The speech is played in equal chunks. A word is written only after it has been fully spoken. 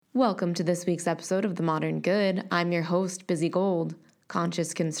Welcome to this week's episode of The Modern Good. I'm your host, Busy Gold.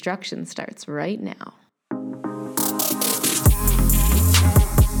 Conscious Construction starts right now.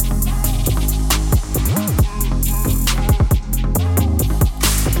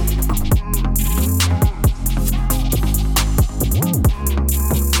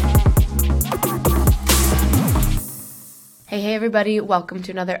 Hey everybody, welcome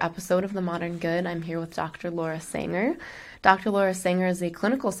to another episode of The Modern Good. I'm here with Dr. Laura Sanger. Dr. Laura Sanger is a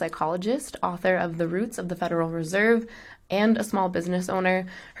clinical psychologist, author of The Roots of the Federal Reserve, and a small business owner.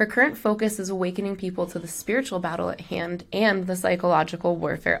 Her current focus is awakening people to the spiritual battle at hand and the psychological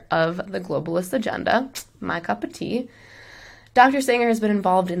warfare of the globalist agenda. My cup of tea. Dr. Sanger has been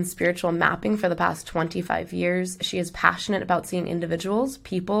involved in spiritual mapping for the past 25 years. She is passionate about seeing individuals,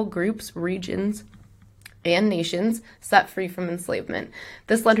 people, groups, regions, and nations set free from enslavement.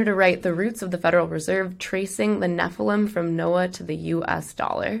 This led her to write The Roots of the Federal Reserve, Tracing the Nephilim from Noah to the U.S.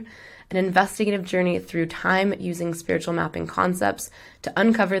 Dollar, an investigative journey through time using spiritual mapping concepts to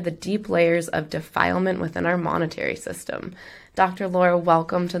uncover the deep layers of defilement within our monetary system. Dr. Laura,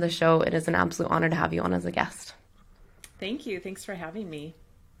 welcome to the show. It is an absolute honor to have you on as a guest. Thank you. Thanks for having me.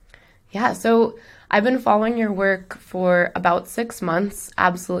 Yeah, so I've been following your work for about 6 months.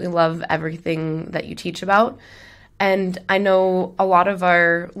 Absolutely love everything that you teach about. And I know a lot of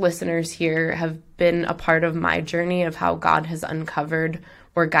our listeners here have been a part of my journey of how God has uncovered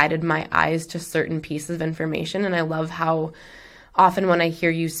or guided my eyes to certain pieces of information. And I love how often when I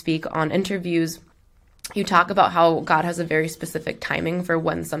hear you speak on interviews, you talk about how God has a very specific timing for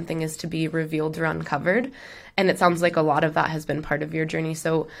when something is to be revealed or uncovered. And it sounds like a lot of that has been part of your journey.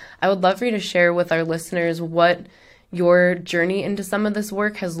 So I would love for you to share with our listeners what your journey into some of this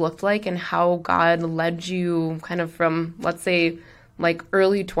work has looked like and how God led you kind of from, let's say, like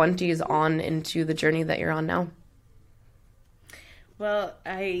early 20s on into the journey that you're on now. Well,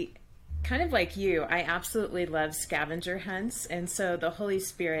 I kind of like you, I absolutely love scavenger hunts. And so the Holy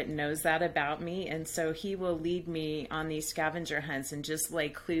Spirit knows that about me. And so he will lead me on these scavenger hunts and just lay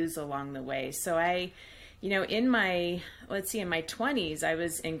clues along the way. So in my 20s, I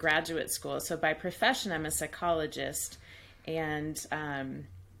was in graduate school. So by profession, I'm a psychologist. And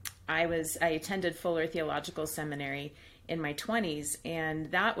I attended Fuller Theological Seminary in my 20s. And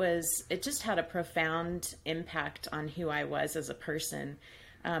it just had a profound impact on who I was as a person.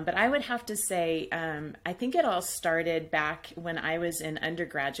 But I would have to say, I think it all started back when I was in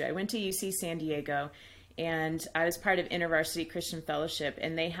undergraduate. I went to UC San Diego, and I was part of InterVarsity Christian Fellowship,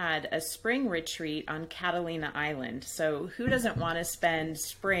 and they had a spring retreat on Catalina Island. So who doesn't want to spend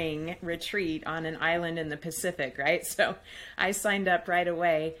spring retreat on an island in the Pacific, right? So I signed up right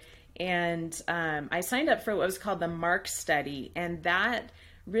away, and I signed up for what was called the Mark Study, and that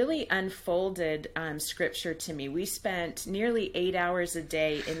really unfolded scripture to me. We spent nearly 8 hours a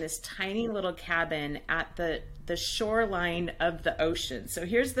day in this tiny little cabin at the shoreline of the ocean. So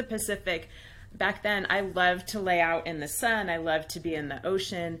here's the Pacific. Back then, I loved to lay out in the sun. I loved to be in the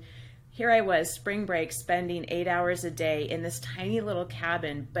ocean. Here I was, spring break, spending 8 hours a day in this tiny little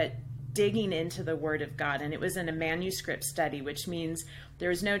cabin, but digging into the Word of God. And it was in a manuscript study, which means there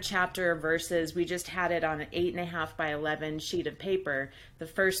was no chapter or verses. We just had it on an 8.5 by 11 sheet of paper, the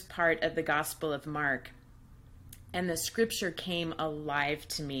first part of the Gospel of Mark. And the scripture came alive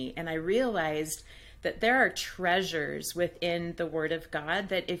to me. And I realized that there are treasures within the Word of God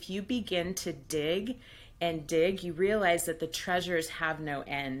that if you begin to dig and dig, you realize that the treasures have no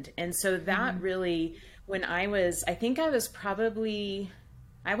end. And so that really, when I was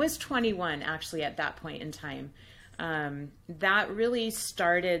 21 actually at that point in time. That really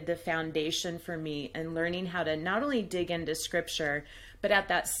started the foundation for me in learning how to not only dig into scripture, but at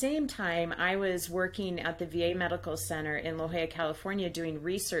that same time, I was working at the VA Medical Center in La Jolla, California, doing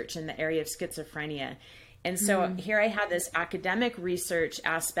research in the area of schizophrenia. And so here I had this academic research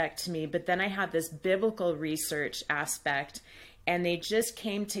aspect to me, but then I had this biblical research aspect, and they just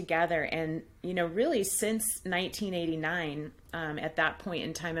came together. And, really since 1989, at that point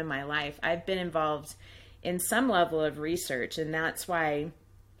in time in my life, I've been involved in some level of research. And that's why,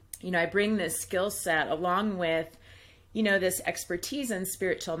 I bring this skill set along with, this expertise in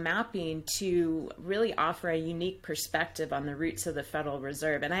spiritual mapping to really offer a unique perspective on the roots of the Federal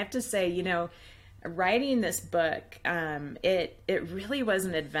Reserve. And I have to say, writing this book, it really was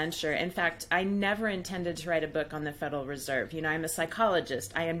an adventure. In fact, I never intended to write a book on the Federal Reserve. I'm a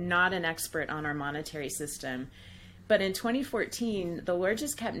psychologist. I am not an expert on our monetary system. But in 2014, the Lord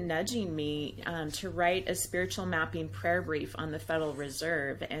just kept nudging me to write a spiritual mapping prayer brief on the Federal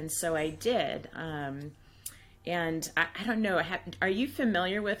Reserve. And so I did. And I don't know, are you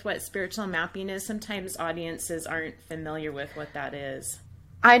familiar with what spiritual mapping is? Sometimes audiences aren't familiar with what that is.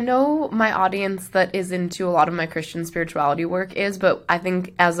 I know my audience that is into a lot of my Christian spirituality work is, but I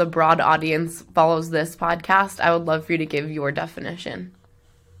think as a broad audience follows this podcast, I would love for you to give your definition.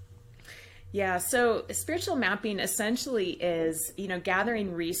 Yeah, so spiritual mapping essentially is,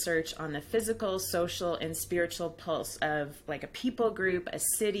 gathering research on the physical, social, and spiritual pulse of like a people group, a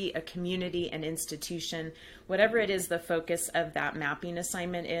city, a community, an institution, whatever it is the focus of that mapping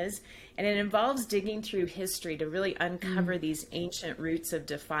assignment is. And it involves digging through history to really uncover these ancient roots of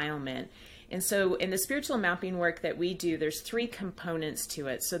defilement. And so in the spiritual mapping work that we do, there's three components to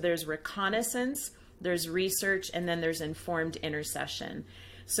it. So there's reconnaissance, there's research, and then there's informed intercession.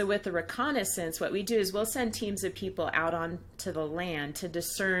 So with the reconnaissance, what we do is we'll send teams of people out onto the land to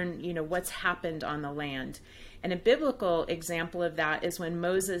discern, what's happened on the land. And a biblical example of that is when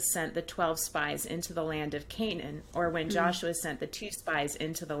Moses sent the 12 spies into the land of Canaan, or when Joshua sent the 2 spies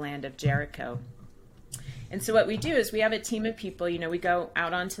into the land of Jericho. And so what we do is we have a team of people, we go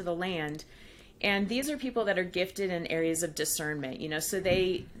out onto the land, and these are people that are gifted in areas of discernment, so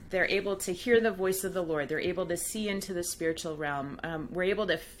they're able to hear the voice of the Lord. They're able to see into the spiritual realm. We're able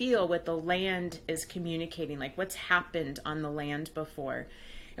to feel what the land is communicating, like what's happened on the land before.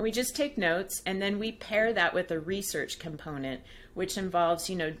 And we just take notes, and then we pair that with a research component, which involves,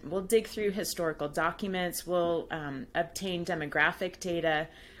 we'll dig through historical documents, we'll obtain demographic data.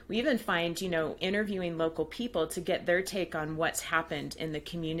 We even find, interviewing local people to get their take on what's happened in the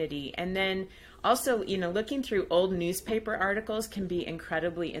community. And then also, looking through old newspaper articles can be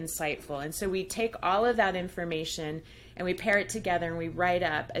incredibly insightful. And so we take all of that information and we pair it together and we write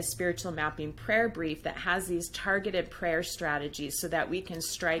up a spiritual mapping prayer brief that has these targeted prayer strategies so that we can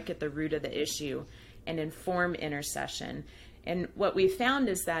strike at the root of the issue and inform intercession. And what we found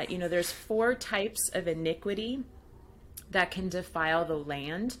is that, there's 4 types of iniquity that can defile the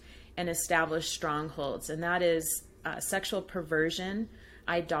land and establish strongholds. And that is sexual perversion,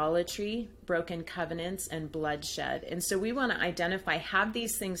 idolatry, broken covenants, and bloodshed. And so we want to identify, have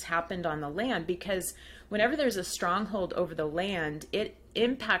these things happened on the land? Because whenever there's a stronghold over the land, it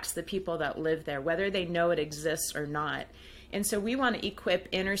impacts the people that live there, whether they know it exists or not. And so we want to equip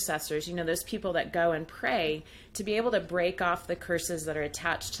intercessors, those people that go and pray, to be able to break off the curses that are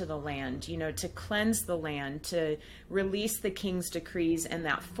attached to the land, to cleanse the land, to release the king's decrees and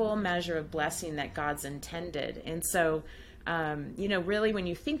that full measure of blessing that God's intended. And so, really when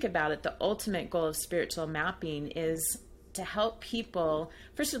you think about it, the ultimate goal of spiritual mapping is to help people,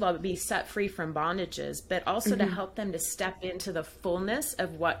 first of all, be set free from bondages, but also to help them to step into the fullness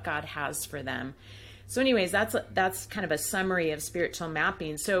of what God has for them. So anyways, that's kind of a summary of spiritual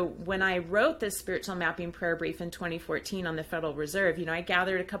mapping. So when I wrote this spiritual mapping prayer brief in 2014 on the Federal Reserve, I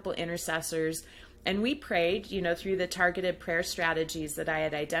gathered a couple intercessors and we prayed, through the targeted prayer strategies that I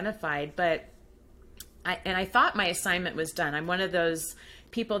had identified. But I thought my assignment was done. I'm one of those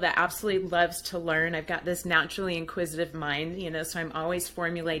people that absolutely loves to learn. I've got this naturally inquisitive mind, so I'm always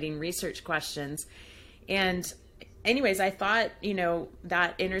formulating research questions. And anyways, I thought,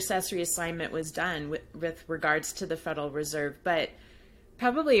 that intercessory assignment was done with regards to the Federal Reserve. But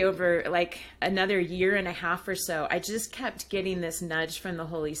probably over like another year and a half or so, I just kept getting this nudge from the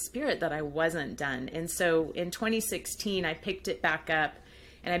Holy Spirit that I wasn't done. And so in 2016, I picked it back up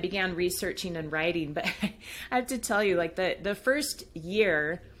and I began researching and writing. But I have to tell you, like the first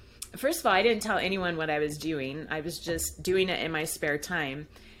year, first of all, I didn't tell anyone what I was doing. I was just doing it in my spare time.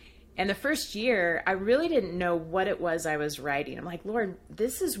 And the first year, I really didn't know what it was I was writing. I'm like, Lord,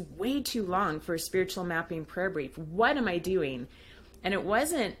 this is way too long for a spiritual mapping prayer brief. What am I doing? And it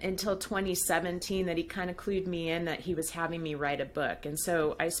wasn't until 2017 that he kind of clued me in that he was having me write a book. And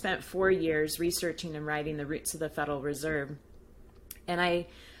so I spent 4 years researching and writing the roots of the Federal Reserve. And I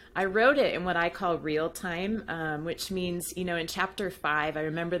wrote it in what I call real time, which means, in chapter 5, I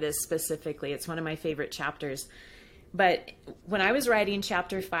remember this specifically. It's one of my favorite chapters. But when I was writing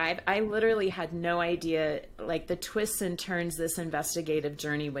chapter 5, I literally had no idea, like, the twists and turns this investigative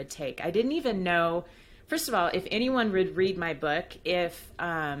journey would take. I didn't even know, first of all, if anyone would read my book, if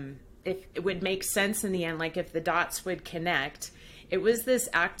it would make sense in the end, like if the dots would connect. It was this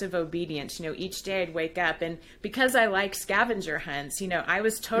act of obedience. Each day I'd wake up, and because I like scavenger hunts, I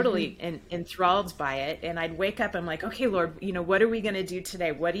was totally enthralled by it. And I'd wake up, I'm like, okay, Lord, what are we going to do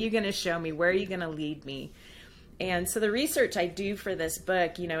today? What are you going to show me? Where are you going to lead me? And so the research I do for this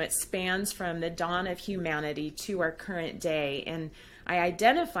book, it spans from the dawn of humanity to our current day. And I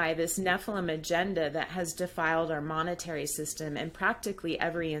identify this Nephilim agenda that has defiled our monetary system and practically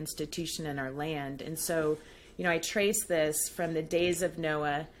every institution in our land. And so, I trace this from the days of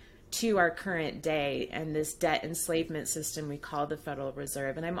Noah to our current day and this debt enslavement system we call the Federal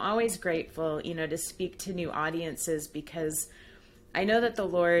Reserve. And I'm always grateful, to speak to new audiences because I know that the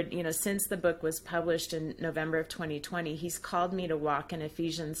Lord, since the book was published in November of 2020, he's called me to walk in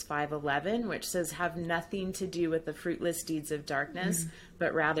Ephesians 5:11, which says, have nothing to do with the fruitless deeds of darkness,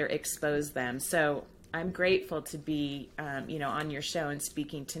 but rather expose them. So I'm grateful to be, on your show and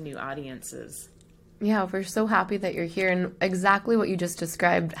speaking to new audiences. Yeah, we're so happy that you're here. And exactly what you just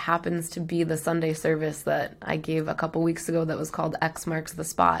described happens to be the Sunday service that I gave a couple weeks ago that was called X Marks the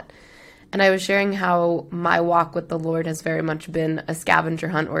Spot. And I was sharing how my walk with the Lord has very much been a scavenger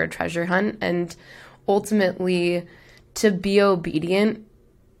hunt or a treasure hunt. And ultimately, to be obedient,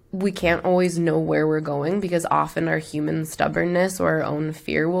 we can't always know where we're going because often our human stubbornness or our own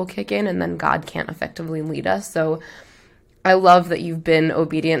fear will kick in and then God can't effectively lead us. So I love that you've been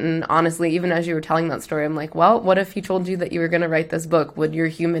obedient. And honestly, even as you were telling that story, I'm like, well, what if he told you that you were going to write this book? Would your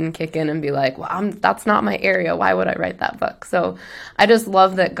human kick in and be like, well, that's not my area. Why would I write that book? So I just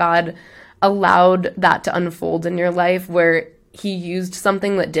love that God allowed that to unfold in your life where he used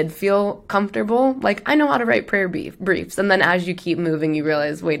something that did feel comfortable. Like, I know how to write prayer briefs. And then as you keep moving, you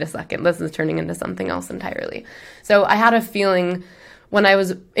realize, wait a second, this is turning into something else entirely. So I had a feeling when I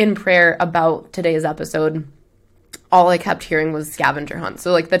was in prayer about today's episode, all I kept hearing was scavenger hunt.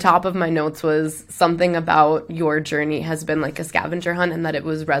 So like the top of my notes was something about your journey has been like a scavenger hunt and that it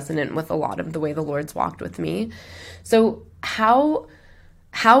was resonant with a lot of the way the Lord's walked with me. So how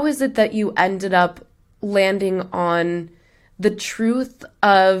is it that you ended up landing on the truth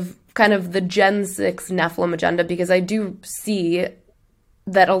of kind of the Gen 6 Nephilim agenda? Because I do see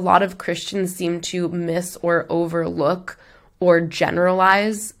that a lot of Christians seem to miss or overlook or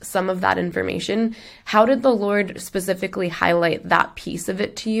generalize some of that information. How did the Lord specifically highlight that piece of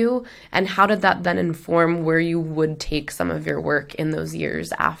it to you? And how did that then inform where you would take some of your work in those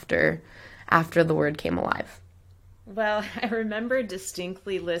years after the Word came alive? Well, I remember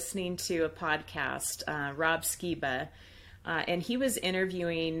distinctly listening to a podcast, Rob Skiba, and he was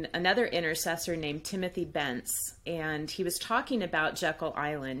interviewing another intercessor named Timothy Bentz, and he was talking about Jekyll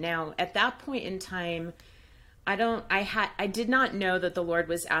Island. Now, at that point in time, I did not know that the Lord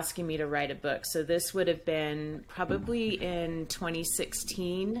was asking me to write a book. So this would have been probably in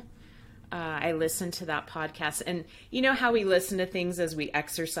 2016. I listened to that podcast, and you know how we listen to things as we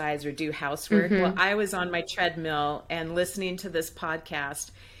exercise or do housework? Mm-hmm. Well, I was on my treadmill and listening to this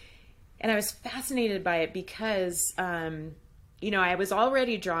podcast, and I was fascinated by it because, I was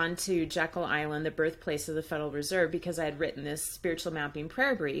already drawn to Jekyll Island, the birthplace of the Federal Reserve, because I had written this spiritual mapping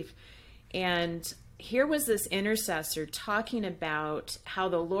prayer brief. And here was this intercessor talking about how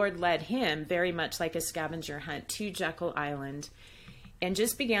the Lord led him, very much like a scavenger hunt, to Jekyll Island, and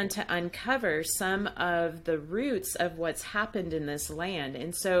just began to uncover some of the roots of what's happened in this land.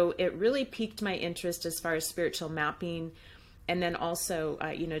 And so it really piqued my interest as far as spiritual mapping, and then also,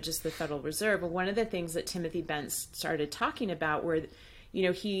 just the Federal Reserve. Well, one of the things that Timothy Bentz started talking about were,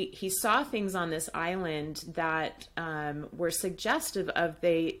 he saw things on this island that were suggestive of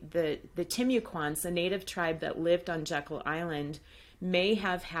the Timuquans, the native tribe that lived on Jekyll Island, may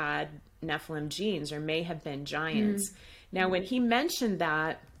have had Nephilim genes or may have been giants. Mm. Now, when he mentioned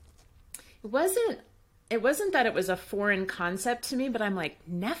that, it wasn't that it was a foreign concept to me, but I'm like,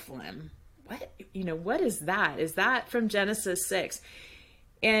 Nephilim? What is that? Is that from Genesis 6?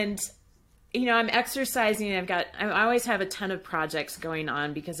 And, I'm exercising and I always have a ton of projects going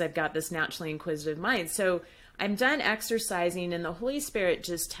on because I've got this naturally inquisitive mind. So I'm done exercising and the Holy Spirit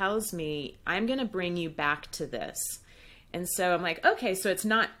just tells me, I'm going to bring you back to this. And so I'm like, okay, so it's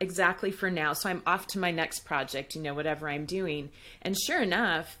not exactly for now. So I'm off to my next project, whatever I'm doing. And sure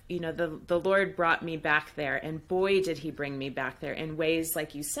enough, the Lord brought me back there. And boy, did he bring me back there in ways,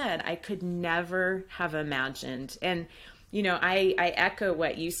 like you said, I could never have imagined. And, I echo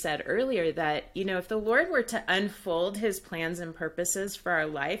what you said earlier that, if the Lord were to unfold his plans and purposes for our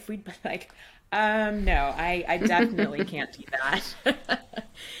life, we'd be like, no, I definitely can't do that.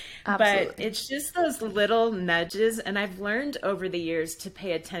 Absolutely. But it's just those little nudges, and I've learned over the years to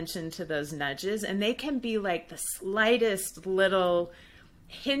pay attention to those nudges, and they can be like the slightest little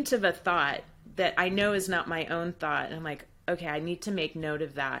hint of a thought that I know is not my own thought. And I'm like, okay, I need to make note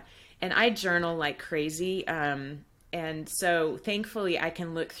of that. And I journal like crazy. And so thankfully I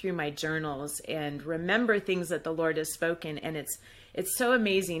can look through my journals and remember things that the Lord has spoken. And it's so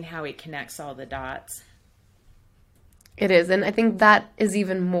amazing how he connects all the dots. It is. And I think that is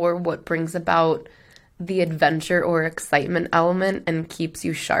even more what brings about the adventure or excitement element and keeps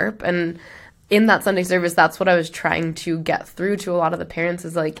you sharp. And in that Sunday service, that's what I was trying to get through to a lot of the parents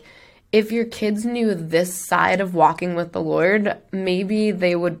is like, if your kids knew this side of walking with the Lord, maybe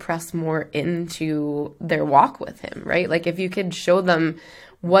they would press more into their walk with him, right? Like if you could show them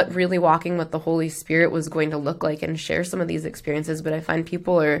what really walking with the Holy Spirit was going to look like and share some of these experiences. But I find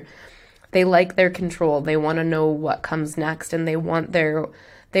they like their control. They want to know what comes next, and they want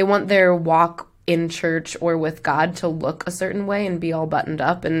their walk in church or with God to look a certain way and be all buttoned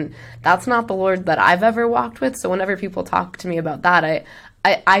up. And that's not the Lord that I've ever walked with. So whenever people talk to me about that,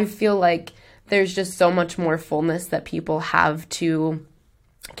 I feel like there's just so much more fullness that people have to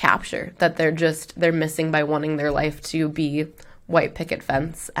capture that they're missing by wanting their life to be white picket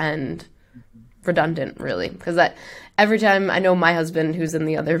fence and redundant, really. Because every time, I know my husband, who's in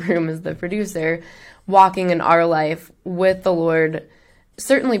the other room, is the producer, walking in our life with the Lord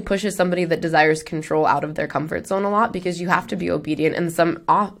certainly pushes somebody that desires control out of their comfort zone a lot, because you have to be obedient. And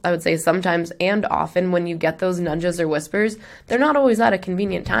I would say sometimes and often when you get those nudges or whispers, they're not always at a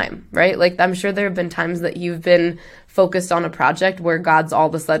convenient time, right? Like, I'm sure there have been times that you've been focused on a project where God's all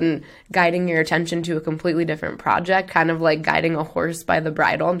of a sudden guiding your attention to a completely different project, kind of like guiding a horse by the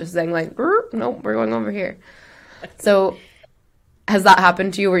bridle and just saying like, no, we're going over here. So has that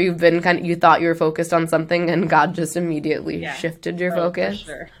happened to you where you've been you thought you were focused on something and God just immediately shifted your focus?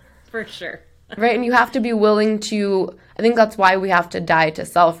 For sure. Right. And you have to be willing to, I think that's why we have to die to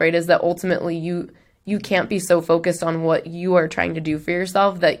self, right? Is that ultimately you can't be so focused on what you are trying to do for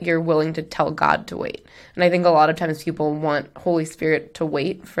yourself that you're willing to tell God to wait. And I think a lot of times people want Holy Spirit to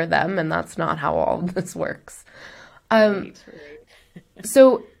wait for them, and that's not how all of this works.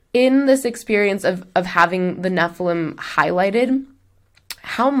 So in this experience of having the Nephilim highlighted,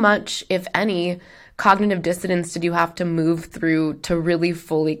 how much, if any, cognitive dissonance did you have to move through to really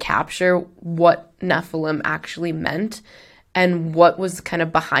fully capture what Nephilim actually meant and what was kind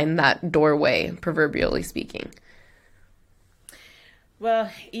of behind that doorway, proverbially speaking?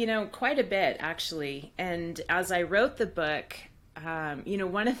 Well, quite a bit, actually. And as I wrote the book,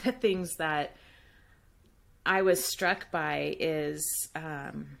 one of the things that I was struck by is,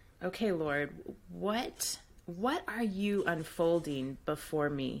 okay, Lord, what are you unfolding before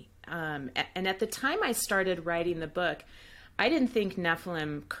me? And at the time I started writing the book, I didn't think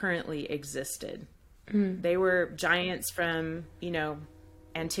Nephilim currently existed. They were giants from,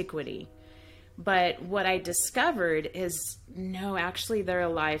 antiquity. But what I discovered is, no, actually they're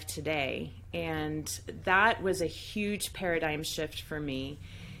alive today. And that was a huge paradigm shift for me.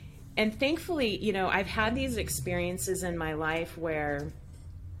 And thankfully, I've had these experiences in my life where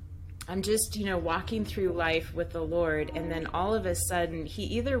I'm just, walking through life with the Lord, and then all of a sudden he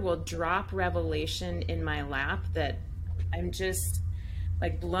either will drop revelation in my lap that I'm just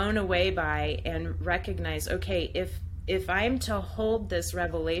like blown away by, and recognize, okay, if I'm to hold this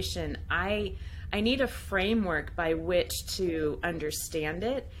revelation, I need a framework by which to understand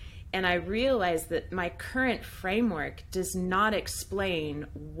it. And I realized that my current framework does not explain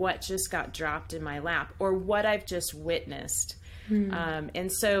what just got dropped in my lap or what I've just witnessed.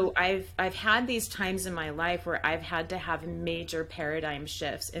 And so I've had these times in my life where I've had to have major paradigm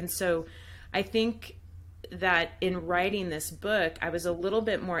shifts. And so I think that in writing this book, I was a little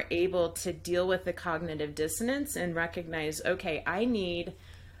bit more able to deal with the cognitive dissonance and recognize, okay, I need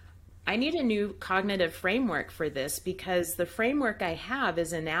a new cognitive framework for this, because the framework I have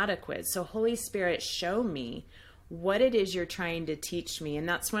is inadequate. So Holy Spirit, show me what it is you're trying to teach me. And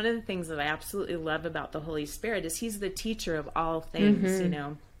that's one of the things that I absolutely love about the Holy Spirit, is he's the teacher of all things,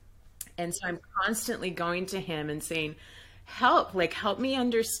 And so I'm constantly going to him and saying, help me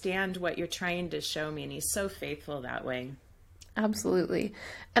understand what you're trying to show me. And he's so faithful that way. Absolutely.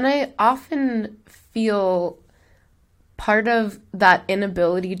 And I often feel part of that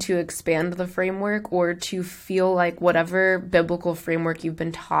inability to expand the framework, or to feel like whatever biblical framework you've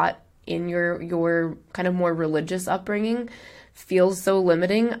been taught in your kind of more religious upbringing feels so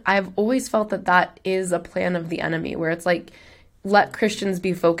limiting. I've always felt that is a plan of the enemy, where it's like, let Christians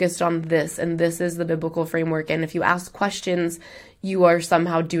be focused on this, and this is the biblical framework. And if you ask questions, you are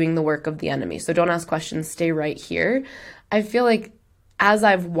somehow doing the work of the enemy. So don't ask questions, stay right here. I feel like as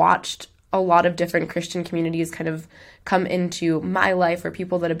I've watched a lot of different Christian communities kind of come into my life, or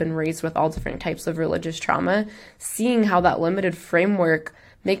people that have been raised with all different types of religious trauma, seeing how that limited framework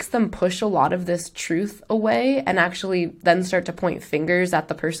makes them push a lot of this truth away, and actually then start to point fingers at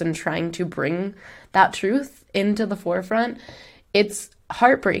the person trying to bring that truth into the forefront. It's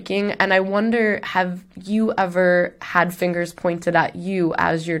heartbreaking. And I wonder, have you ever had fingers pointed at you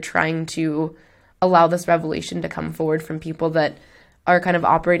as you're trying to allow this revelation to come forward from people that are kind of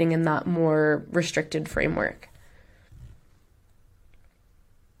operating in that more restricted framework?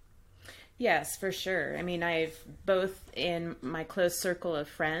 Yes, for sure. I mean, I've both in my close circle of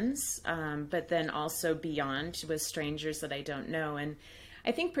friends, but then also beyond with strangers that I don't know. And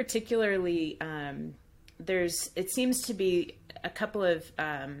I think particularly it seems to be a couple of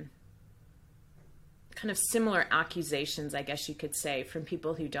kind of similar accusations, I guess you could say, from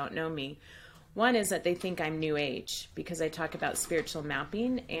people who don't know me. One is that they think I'm New Age because I talk about spiritual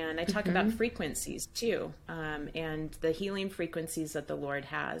mapping, and I talk about frequencies too, and the healing frequencies that the Lord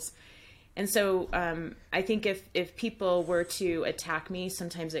has. And so I think if people were to attack me,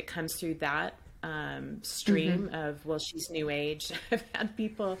 sometimes it comes through that stream of, well, she's New Age. I've had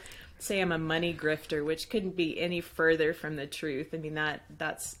people say I'm a money grifter, which couldn't be any further from the truth. I mean,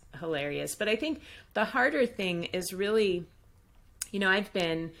 that's hilarious. But I think the harder thing is really, I've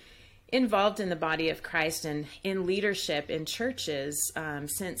been involved in the body of Christ and in leadership in churches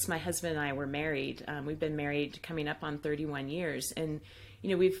since my husband and I were married. We've been married coming up on 31 years. And,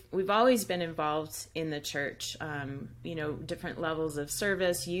 we've always been involved in the church, different levels of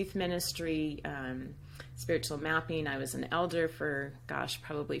service, youth ministry, spiritual mapping. I was an elder for,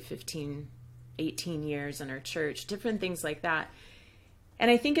 probably 15, 18 years in our church, different things like that.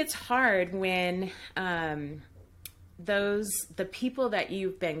 And I think it's hard when the people that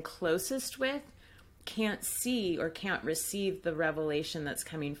you've been closest with can't see or can't receive the revelation that's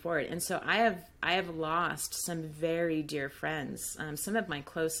coming forward. And so I have lost some very dear friends. Some of my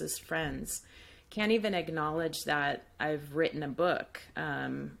closest friends can't even acknowledge that I've written a book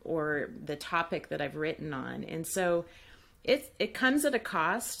or the topic that I've written on. And so it comes at a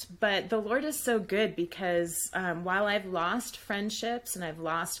cost, but the Lord is so good because while I've lost friendships and I've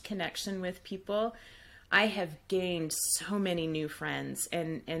lost connection with people, I have gained so many new friends,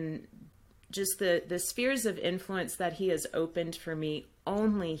 and just the spheres of influence that he has opened for me,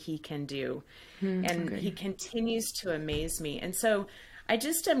 only he can do. And he continues to amaze me. And so I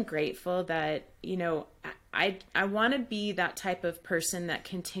just am grateful that, I want to be that type of person that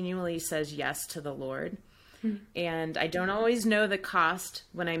continually says yes to the Lord. And I don't always know the cost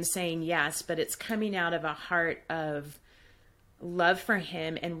when I'm saying yes, but it's coming out of a heart of love for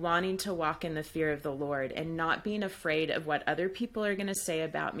him and wanting to walk in the fear of the Lord and not being afraid of what other people are going to say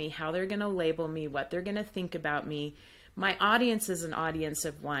about me, how they're going to label me, what they're going to think about me. My audience is an audience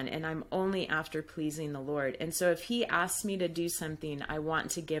of one, and I'm only after pleasing the Lord. And so if he asks me to do something, I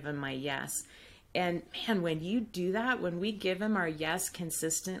want to give him my yes. And man, when you do that, when we give him our yes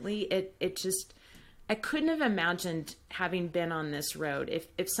consistently, it just, I couldn't have imagined having been on this road.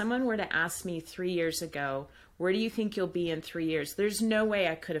 If someone were to ask me 3 years ago, where do you think you'll be in 3 years? There's no way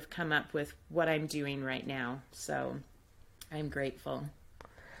I could have come up with what I'm doing right now. So I'm grateful.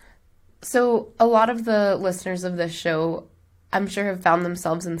 So a lot of the listeners of this show, I'm sure, have found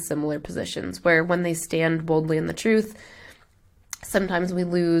themselves in similar positions where when they stand boldly in the truth, sometimes we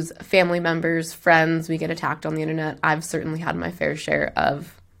lose family members, friends, we get attacked on the internet. I've certainly had my fair share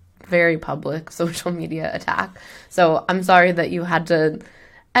of very public social media attack. So I'm sorry that you had to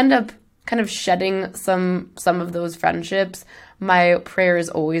end up kind of shedding some of those friendships. My prayer is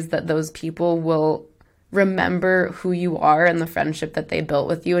always that those people will remember who you are and the friendship that they built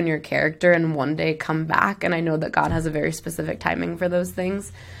with you and your character and one day come back. And I know that God has a very specific timing for those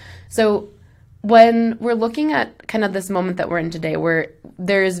things. So when we're looking at kind of this moment that we're in today, where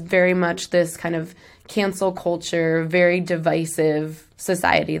there's very much this kind of cancel culture, very divisive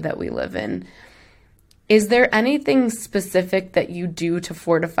society that we live in, is there anything specific that you do to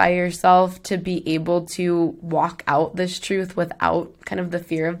fortify yourself to be able to walk out this truth without kind of the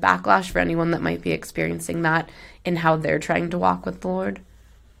fear of backlash for anyone that might be experiencing that in how they're trying to walk with the Lord?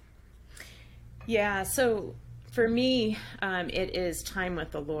 Yeah, so for me, it is time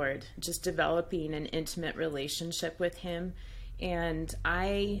with the Lord, just developing an intimate relationship with him. And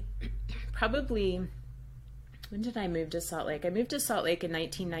I probably, when did I move to Salt Lake? I moved to Salt Lake in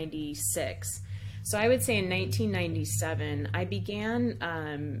 1996. So I would say in 1997, I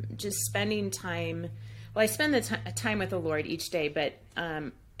began just spending time. Well, I spend the time with the Lord each day, but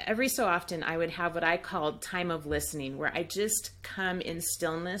every so often I would have what I called time of listening, where I just come in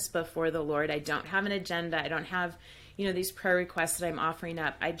stillness before the Lord. I don't have an agenda. I don't have, these prayer requests that I'm offering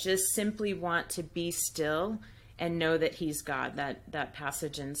up. I just simply want to be still and know that he's God, that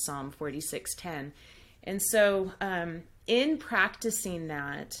passage in Psalm 46:10. And so in practicing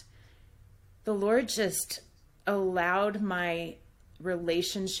that, the Lord just allowed my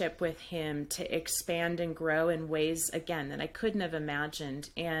relationship with him to expand and grow in ways, again, that I couldn't have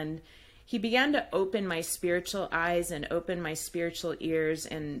imagined. And he began to open my spiritual eyes and open my spiritual ears.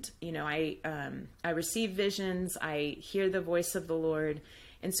 And, I receive visions. I hear the voice of the Lord.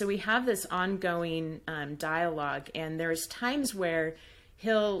 And so we have this ongoing dialogue. And there's times where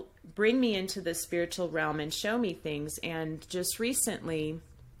he'll bring me into the spiritual realm and show me things. And just recently,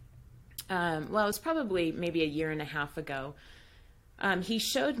 it was probably maybe a year and a half ago, he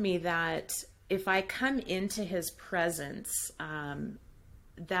showed me that if I come into his presence,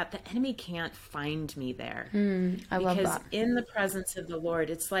 that the enemy can't find me there. I love Because that. in the presence of the Lord,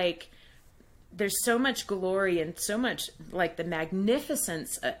 it's like there's so much glory and so much like the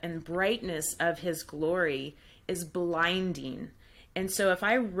magnificence and brightness of his glory is blinding. And so if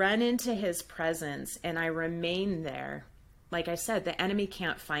I run into his presence and I remain there, like I said, the enemy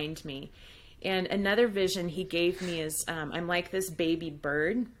can't find me. And another vision he gave me is I'm like this baby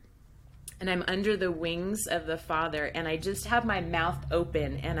bird and I'm under the wings of the Father, and I just have my mouth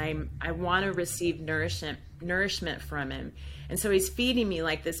open, and I want to receive nourishment from him. And so he's feeding me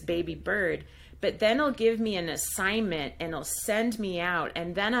like this baby bird, but then he'll give me an assignment and he'll send me out,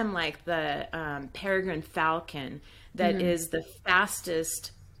 and then I'm like the peregrine falcon that is the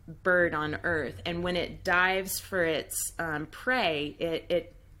fastest bird on earth, and when it dives for its prey,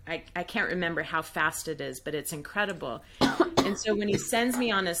 I can't remember how fast it is, but it's incredible. And so when he sends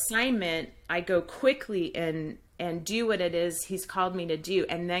me on assignment, I go quickly and do what it is he's called me to do,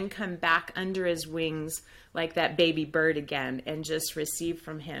 and then come back under his wings like that baby bird again and just receive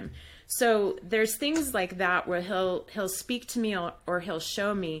from him. So there's things like that where he'll speak to me or he'll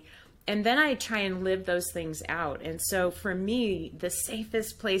show me, and then I try and live those things out. And so for me, the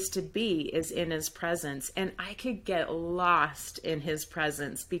safest place to be is in his presence. And I could get lost in his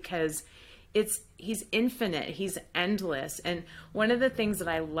presence because he's infinite, he's endless. And one of the things that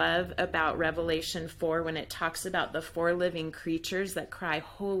I love about Revelation 4, when it talks about the four living creatures that cry,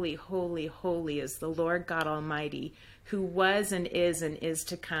 holy, holy, holy is the Lord God Almighty, who was and is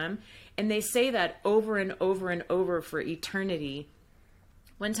to come. And they say that over and over and over for eternity.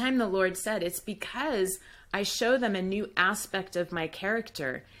 One time the Lord said, it's because I show them a new aspect of my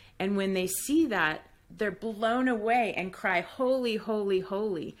character. And when they see that, they're blown away and cry, holy, holy,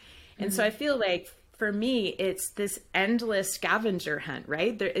 holy. And so I feel like for me, it's this endless scavenger hunt,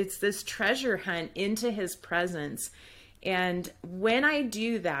 right? It's this treasure hunt into his presence. And when I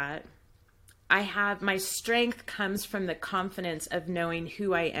do that, my strength comes from the confidence of knowing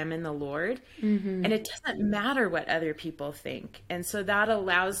who I am in the Lord. And it doesn't matter what other people think. And so that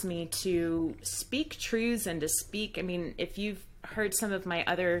allows me to speak truths and to speak. I mean, if you've heard some of my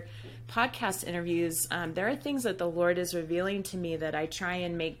other podcast interviews, there are things that the Lord is revealing to me that I try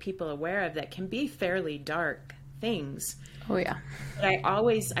and make people aware of that can be fairly dark things. Oh, yeah. But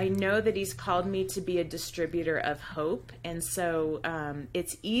I know that he's called me to be a distributor of hope. And so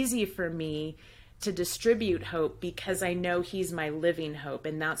it's easy for me to distribute hope because I know he's my living hope.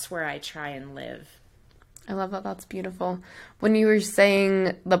 And that's where I try and live. I love that. That's beautiful. When you were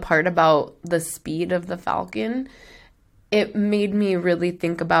saying the part about the speed of the falcon, it made me really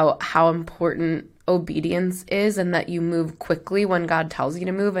think about how important obedience is and that you move quickly when God tells you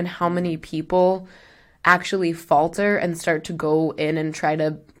to move, and how many people actually falter and start to go in and try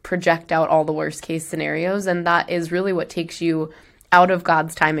to project out all the worst case scenarios. And that is really what takes you out of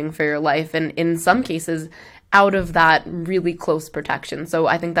God's timing for your life, and in some cases out of that really close protection. So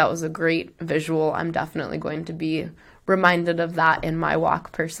I think that was a great visual. I'm definitely going to be reminded of that in my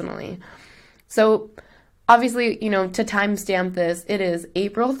walk personally. So obviously, to timestamp this, it is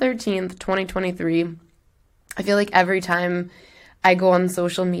April 13th, 2023. I feel like every time I go on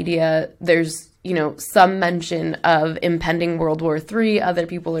social media, there's, some mention of impending World War III. Other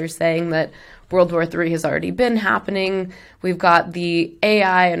people are saying that World War III has already been happening. We've got the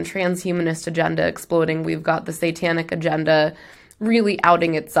AI and transhumanist agenda exploding. We've got the satanic agenda really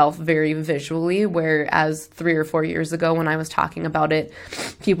outing itself very visually, whereas 3 or 4 years ago when I was talking about it,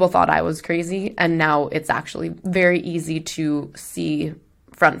 people thought I was crazy, and now it's actually very easy to see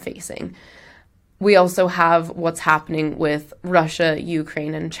front-facing. We also have what's happening with Russia,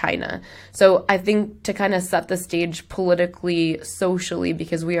 Ukraine, and China. So I think to kind of set the stage politically, socially,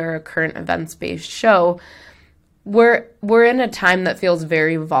 because we are a current events-based show, we're in a time that feels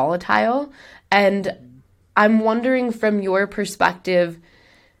very volatile, and I'm wondering from your perspective,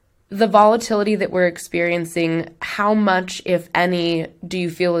 the volatility that we're experiencing, how much, if any, do you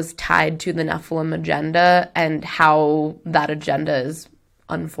feel is tied to the Nephilim agenda and how that agenda is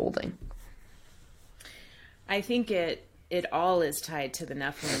unfolding? I think it all is tied to the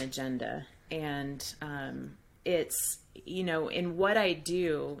Nephilim agenda. And it's, in what I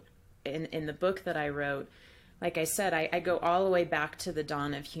do in the book that I wrote, like I said, I go all the way back to the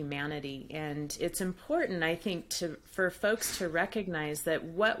dawn of humanity. And it's important, I think, for folks to recognize that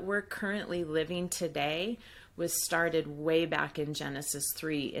what we're currently living today was started way back in Genesis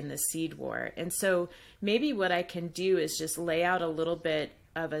 3 in the seed war. And so maybe what I can do is just lay out a little bit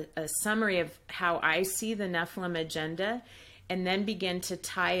of a summary of how I see the Nephilim agenda, and then begin to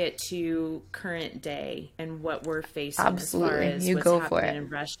tie it to current day and what we're facing. Absolutely. As far as you what's go happening for it. in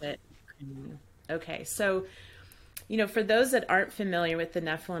Russia. Okay, so for those that aren't familiar with the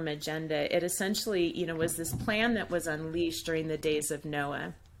Nephilim agenda, it essentially, was this plan that was unleashed during the days of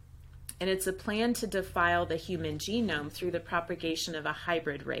Noah. And it's a plan to defile the human genome through the propagation of a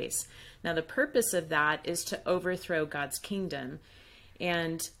hybrid race. Now, the purpose of that is to overthrow God's kingdom.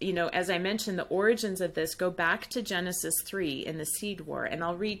 And, as I mentioned, the origins of this go back to Genesis 3 in the seed war. And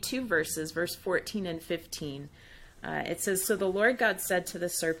I'll read 2 verses, verse 14 and 15. It says, "So the Lord God said to the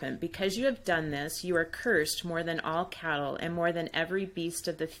serpent, because you have done this, you are cursed more than all cattle and more than every beast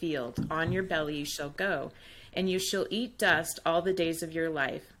of the field. On your belly you shall go, and you shall eat dust all the days of your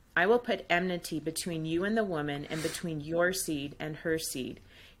life. I will put enmity between you and the woman, and between your seed and her seed.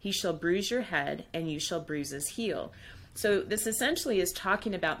 He shall bruise your head, and you shall bruise his heel." So this essentially is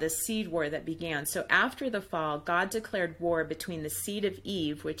talking about this seed war that began. So after the fall, God declared war between the seed of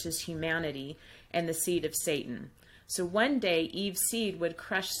Eve, which is humanity, and the seed of Satan. So one day, Eve's seed would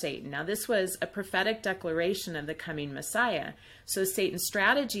crush Satan. Now, this was a prophetic declaration of the coming Messiah. So Satan's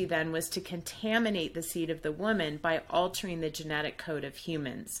strategy then was to contaminate the seed of the woman by altering the genetic code of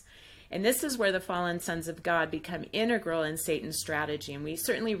humans. And this is where the fallen sons of God become integral in Satan's strategy. And we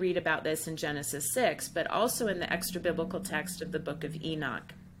certainly read about this in Genesis 6, but also in the extra-biblical text of the book of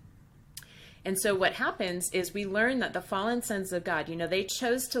Enoch. And so what happens is we learn that the fallen sons of God, they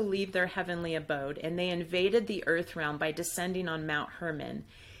chose to leave their heavenly abode, and they invaded the earth realm by descending on Mount Hermon.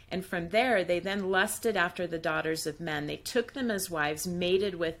 And from there, they then lusted after the daughters of men. They took them as wives,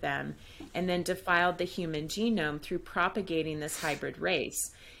 mated with them, and then defiled the human genome through propagating this hybrid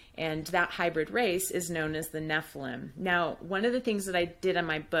race. And that hybrid race is known as the Nephilim. Now, one of the things that I did in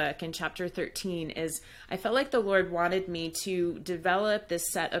my book in chapter 13 is I felt like the Lord wanted me to develop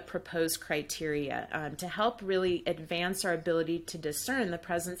this set of proposed criteria to help really advance our ability to discern the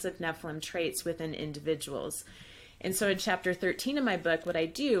presence of Nephilim traits within individuals. And so in chapter 13 of my book, what I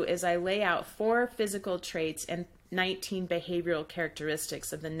do is I lay out 4 physical traits and 19 behavioral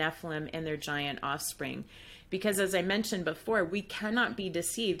characteristics of the Nephilim and their giant offspring. Because as I mentioned before, we cannot be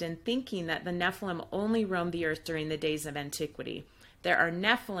deceived in thinking that the Nephilim only roamed the earth during the days of antiquity. There are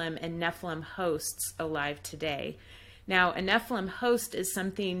Nephilim and Nephilim hosts alive today. Now, a Nephilim host is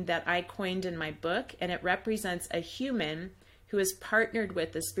something that I coined in my book, and it represents a human who is partnered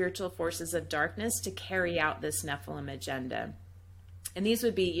with the spiritual forces of darkness to carry out this Nephilim agenda. And these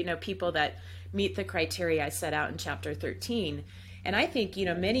would be, people that meet the criteria I set out in chapter 13. And I think,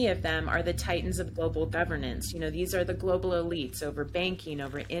 many of them are the titans of global governance. These are the global elites over banking,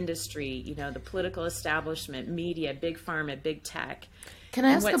 over industry, the political establishment, media, big pharma, big tech. Can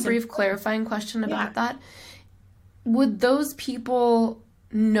I ask a brief clarifying question about that? Would those people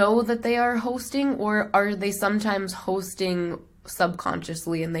know that they are hosting, or are they sometimes hosting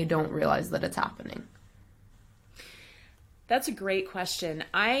subconsciously and they don't realize that it's happening? That's a great question.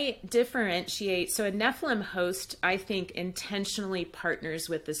 I differentiate. So a Nephilim host, I think, intentionally partners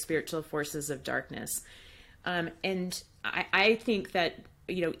with the spiritual forces of darkness. And I think that,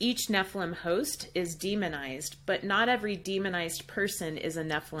 each Nephilim host is demonized, but not every demonized person is a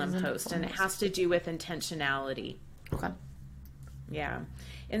Nephilim host. And it has to do with intentionality. Okay. Yeah.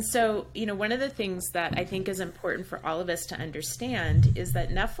 And so, one of the things that I think is important for all of us to understand is that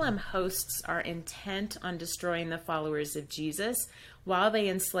Nephilim hosts are intent on destroying the followers of Jesus while they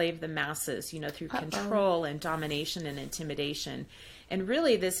enslave the masses, through control and domination and intimidation. And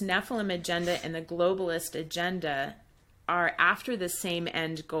really, this Nephilim agenda and the globalist agenda are after the same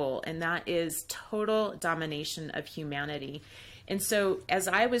end goal, and that is total domination of humanity. And so as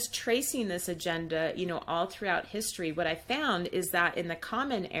I was tracing this agenda, all throughout history, what I found is that in the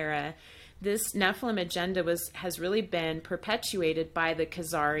Common Era, this Nephilim agenda has really been perpetuated by the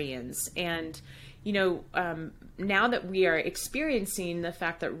Khazarians. And, now that we are experiencing the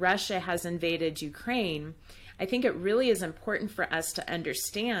fact that Russia has invaded Ukraine, I think it really is important for us to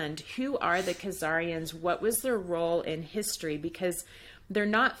understand who are the Khazarians, what was their role in history, because they're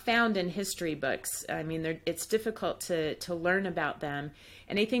not found in history books. I mean, it's difficult to learn about them.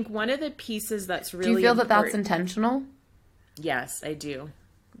 And I think one of the pieces that's really Do you feel that that's intentional? Yes, I do.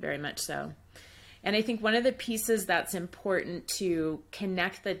 Very much so. And I think one of the pieces that's important to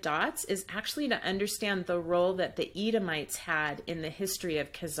connect the dots is actually to understand the role that the Edomites had in the history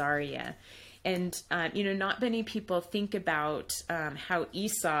of Khazaria. And, not many people think about how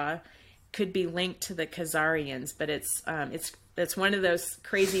Esau could be linked to the Khazarians, but it's one of those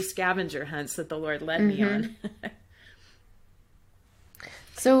crazy scavenger hunts that the Lord led me on.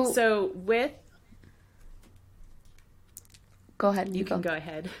 So with... Go ahead. You can go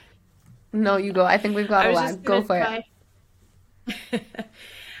ahead. No, you go. I think we've got a lag. Go for it.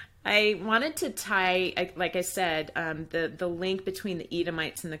 I wanted to tie, like I said, the link between the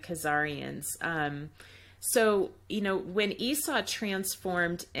Edomites and the Khazarians. So, when Esau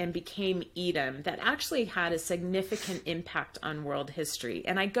transformed and became Edom, that actually had a significant impact on world history.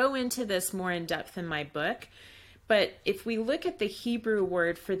 And I go into this more in depth in my book. But if we look at the Hebrew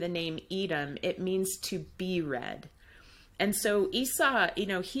word for the name Edom, it means to be red. And so Esau,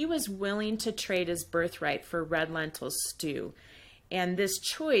 he was willing to trade his birthright for red lentil stew. And this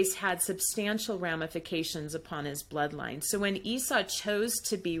choice had substantial ramifications upon his bloodline. So when Esau chose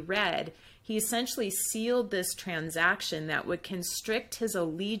to be red, he essentially sealed this transaction that would constrict his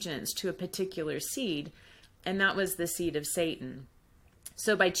allegiance to a particular seed, and that was the seed of Satan.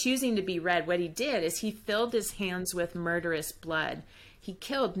 So by choosing to be red, what he did is he filled his hands with murderous blood. He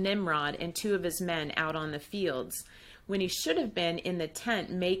killed Nimrod and 2 of his men out on the fields when he should have been in the tent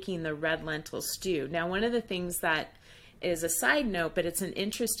making the red lentil stew. Now, one of the things that is a side note, but it's an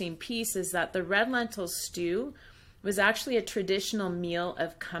interesting piece, is that the red lentil stew was actually a traditional meal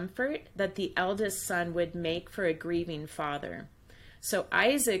of comfort that the eldest son would make for a grieving father. So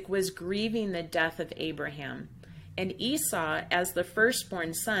Isaac was grieving the death of Abraham. And Esau, as the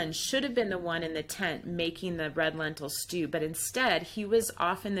firstborn son, should have been the one in the tent making the red lentil stew, but instead he was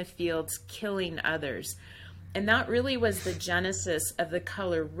off in the fields killing others. And that really was the genesis of the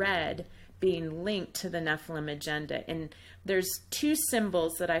color red being linked to the Nephilim agenda. And there's 2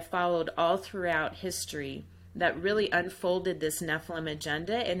 symbols that I followed all throughout history that really unfolded this Nephilim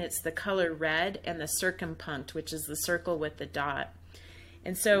agenda, and it's the color red and the circumpunct, which is the circle with the dot.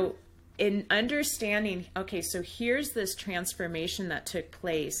 And so in understanding, okay, so here's this transformation that took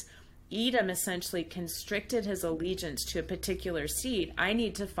place. Edom essentially constricted his allegiance to a particular seed. I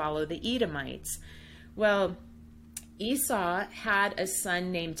need to follow the Edomites. Well, Esau had a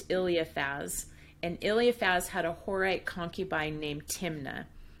son named Eliphaz, and Eliphaz had a Horite concubine named Timnah.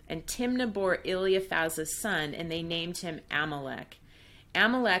 And Timnah bore Eliphaz's son, and they named him Amalek.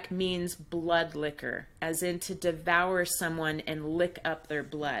 Amalek means blood licker, as in to devour someone and lick up their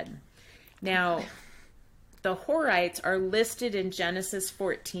blood. Now, the Horites are listed in Genesis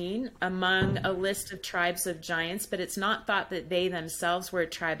 14 among a list of tribes of giants, but it's not thought that they themselves were a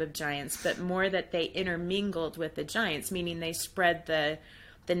tribe of giants, but more that they intermingled with the giants, meaning they spread the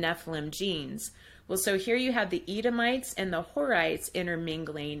Nephilim genes. Well, so here you have the Edomites and the Horites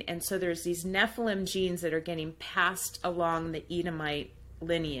intermingling, and so there's these Nephilim genes that are getting passed along the Edomite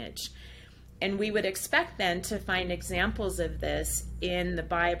lineage. And we would expect then to find examples of this in the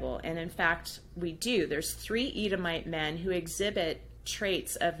Bible. And in fact, we do. There's 3 Edomite men who exhibit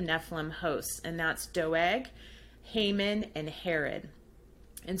traits of Nephilim hosts, and that's Doeg, Haman, and Herod.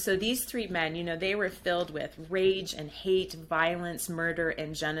 And so these 3 men, they were filled with rage and hate, violence, murder,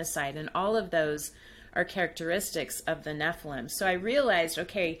 and genocide. And all of those are characteristics of the Nephilim. So I realized,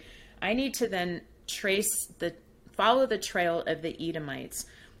 okay, I need to then follow the trail of the Edomites.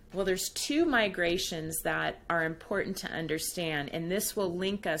 Well, there's 2 migrations that are important to understand, and this will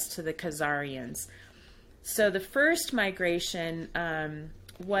link us to the Khazarians. So the first migration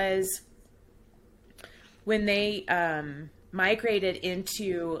was when they migrated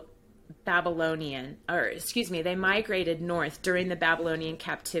into they migrated north during the Babylonian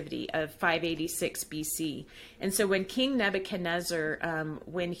captivity of 586 BC. And so when King Nebuchadnezzar,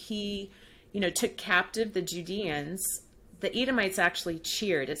 when he, took captive the Judeans, the Edomites actually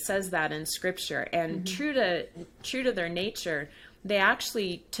cheered. It says that in scripture. And true to their nature, they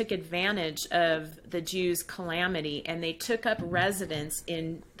actually took advantage of the Jews' calamity, and they took up residence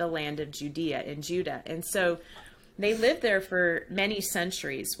in the land of Judea, in Judah. And so they lived there for many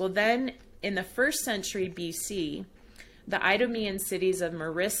centuries. Well, then in the 1st century BC, the Idumean cities of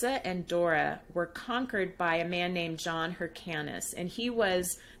Marissa and Dora were conquered by a man named John Hyrcanus, and he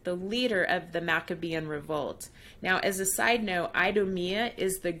was the leader of the Maccabean revolt. Now, as a side note, Idumea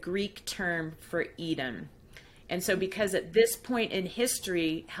is the Greek term for Edom. And so because at this point in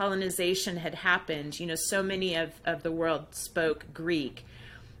history, Hellenization had happened, so many of the world spoke Greek.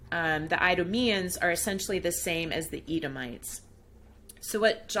 The Idumeans are essentially the same as the Edomites. So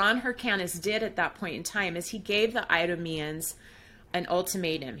what John Hyrcanus did at that point in time is he gave the Idumeans an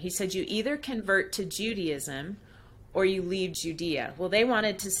ultimatum. He said, you either convert to Judaism or you leave Judea. Well, they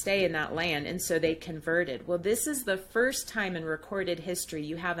wanted to stay in that land, and so they converted. Well, this is the first time in recorded history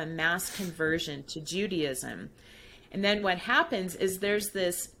you have a mass conversion to Judaism. And then what happens is there's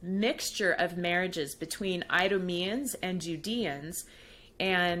this mixture of marriages between Idumeans and Judeans,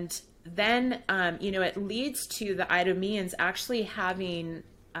 and then, it leads to the Idumeans actually having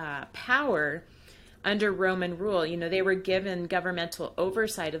power under Roman rule. They were given governmental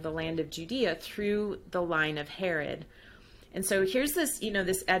oversight of the land of Judea through the line of Herod. And so here's this,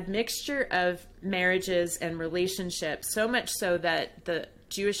 this admixture of marriages and relationships, so much so that the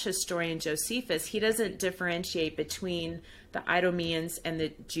Jewish historian Josephus, he doesn't differentiate between the Idumeans and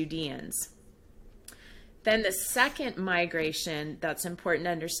the Judeans. Then the second migration that's important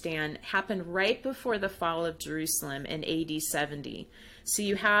to understand happened right before the fall of Jerusalem in AD 70. So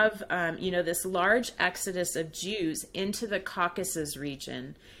you have, this large exodus of Jews into the Caucasus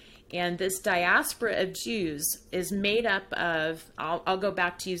region. And this diaspora of Jews is made up of, I'll go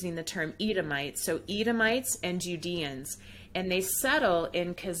back to using the term Edomites, so Edomites and Judeans. And they settle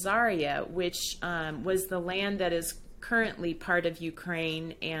in Khazaria, which was the land that is currently part of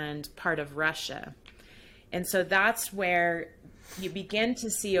Ukraine and part of Russia. And so that's where you begin to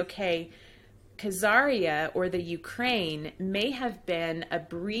see, okay, Khazaria, or the Ukraine, may have been a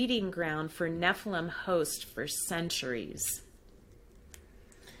breeding ground for Nephilim hosts for centuries.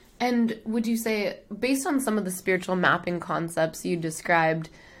 And would you say, based on some of the spiritual mapping concepts you described,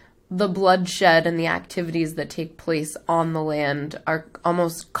 the bloodshed and the activities that take place on the land are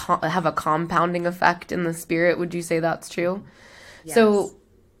almost have a compounding effect in the spirit? Would you say that's true? Yes. So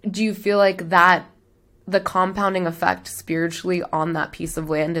do you feel like that the compounding effect spiritually on that piece of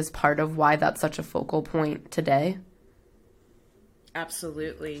land is part of why that's such a focal point today?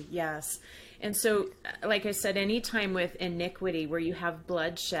 Absolutely, yes. And so, like I said, anytime with iniquity where you have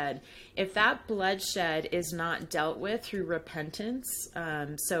bloodshed, if that bloodshed is not dealt with through repentance,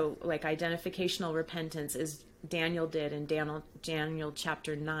 so like identificational repentance, as Daniel did in Daniel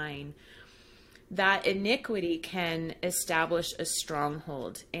chapter 9, that iniquity can establish a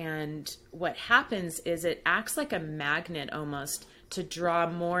stronghold. And what happens is it acts like a magnet almost to draw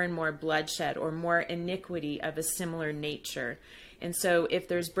more and more bloodshed or more iniquity of a similar nature. And so if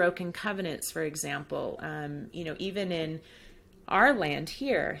there's broken covenants, for example, even in our land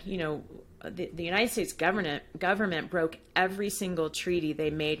here, the United States government broke every single treaty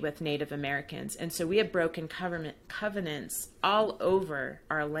they made with Native Americans. And so we have broken covenants all over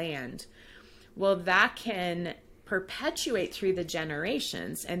our land. Well, that can perpetuate through the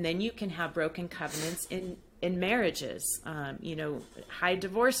generations, and then you can have broken covenants in marriages, high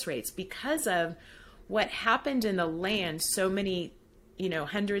divorce rates because of what happened in the land so many,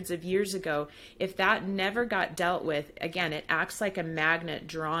 hundreds of years ago. If that never got dealt with, again, it acts like a magnet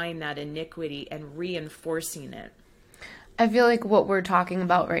drawing that iniquity and reinforcing it. I feel like what we're talking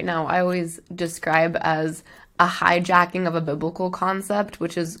about right now, I always describe as a hijacking of a biblical concept,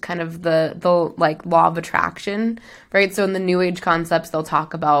 which is kind of the like law of attraction, right? So in the New Age concepts, they'll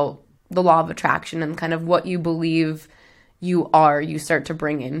talk about the law of attraction and kind of what you believe you are, you start to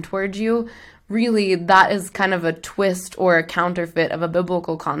bring in towards you. Really, that is kind of a twist or a counterfeit of a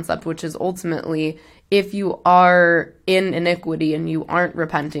biblical concept, which is ultimately, if you are in iniquity and you aren't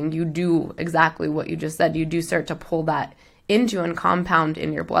repenting, you do exactly what you just said. You do start to pull that into and compound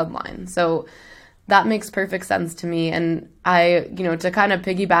in your bloodline. So that makes perfect sense to me. And I, to kind of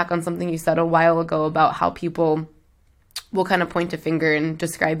piggyback on something you said a while ago about how people will kind of point a finger and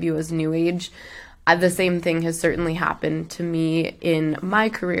describe you as New Age, the same thing has certainly happened to me in my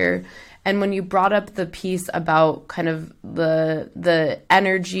career. And when you brought up the piece about kind of the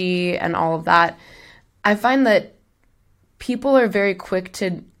energy and all of that, I find that people are very quick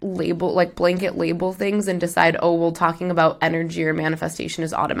to label, like blanket label things and decide, oh, well, talking about energy or manifestation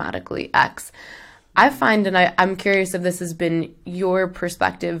is automatically X. I find, and I'm curious if this has been your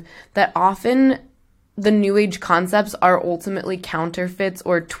perspective, that often the New Age concepts are ultimately counterfeits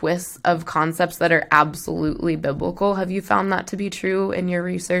or twists of concepts that are absolutely biblical. Have you found that to be true in your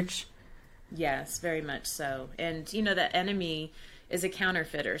research? Yes, very much so. And, the enemy is a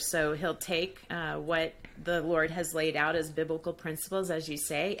counterfeiter. So he'll take what the Lord has laid out as biblical principles, as you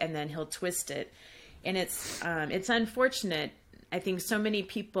say, and then he'll twist it. And it's unfortunate. I think so many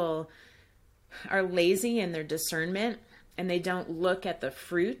people are lazy in their discernment, and they don't look at the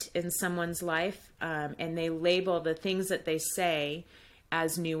fruit in someone's life, and they label the things that they say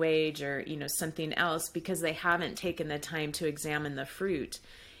as New Age or, something else because they haven't taken the time to examine the fruit.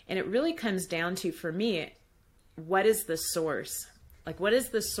 And it really comes down to, for me, what is the source? Like, what is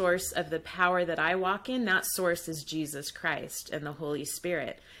the source of the power that I walk in? That source is Jesus Christ and the Holy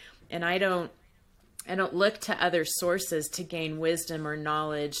Spirit. And I don't look to other sources to gain wisdom or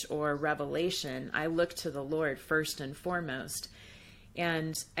knowledge or revelation. I look to the Lord first and foremost.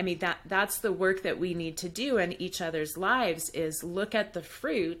 And I mean, that's the work that we need to do in each other's lives, is look at the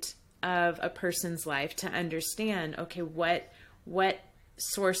fruit of a person's life to understand, okay, what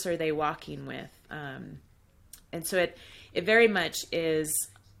source are they walking with? And so it very much is,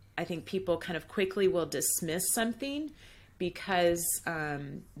 I think people kind of quickly will dismiss something because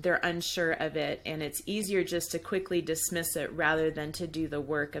they're unsure of it, and it's easier just to quickly dismiss it rather than to do the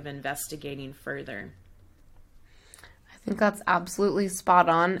work of investigating further. I think that's absolutely spot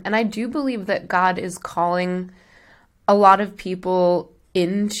on. And I do believe that God is calling a lot of people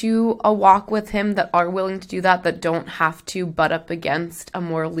into a walk with him that are willing to do that, that don't have to butt up against a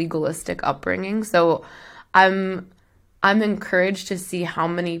more legalistic upbringing. So I'm encouraged to see how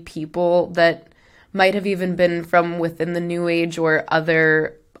many people that might have even been from within the New Age or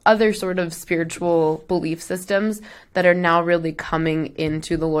other sort of spiritual belief systems that are now really coming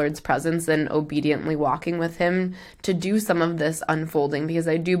into the Lord's presence and obediently walking with him to do some of this unfolding, because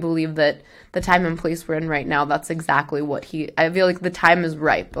I do believe that the time and place we're in right now, that's exactly what I feel like the time is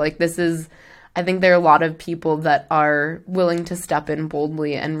ripe. Like I think there are a lot of people that are willing to step in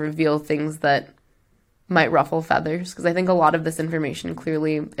boldly and reveal things that might ruffle feathers, because I think a lot of this information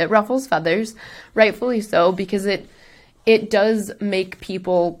clearly, it ruffles feathers, rightfully so, because it does make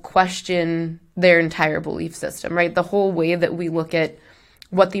people question their entire belief system, right? The whole way that we look at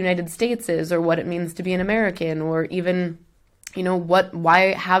what the United States is, or what it means to be an American, or even,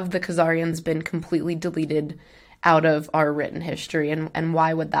 why have the Khazarians been completely deleted out of our written history, and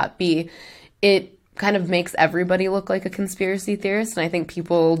why would that be? It kind of makes everybody look like a conspiracy theorist, and I think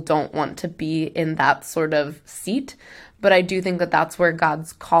people don't want to be in that sort of seat. But I do think that that's where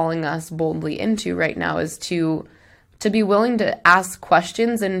God's calling us boldly into right now, is to be willing to ask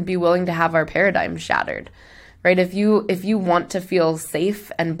questions and be willing to have our paradigm shattered, right? If you want to feel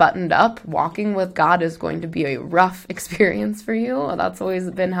safe and buttoned up, walking with God is going to be a rough experience for you. That's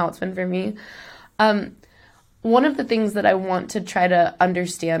always been how it's been for me. One of the things that I want to try to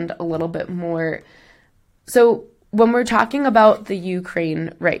understand a little bit more, so when we're talking about the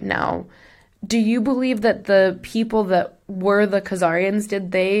Ukraine right now, do you believe that the people that were the Khazarians,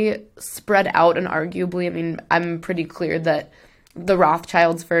 did they spread out? And arguably, I mean, I'm pretty clear that the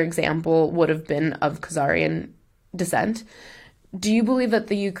Rothschilds, for example, would have been of Khazarian descent. Do you believe that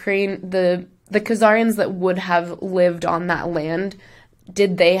the Khazarians that would have lived on that land,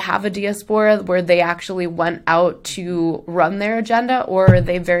 did they have a diaspora where they actually went out to run their agenda, or are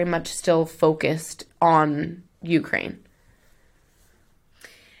they very much still focused on Ukraine?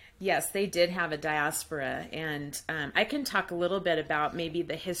 Yes, they did have a diaspora, and I can talk a little bit about maybe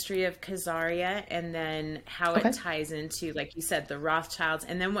the history of Khazaria, and then how it ties into, like you said, the Rothschilds,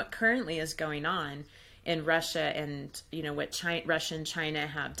 and then what currently is going on in Russia, and what Russia and China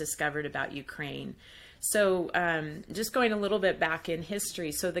have discovered about Ukraine. So just going a little bit back in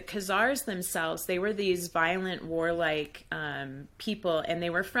history, so the Khazars themselves, they were these violent, warlike people, and they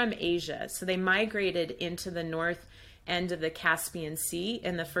were from Asia. So they migrated into the north end of the Caspian Sea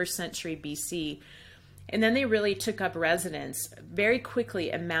in the 1st century BC. And then they really took up residence, very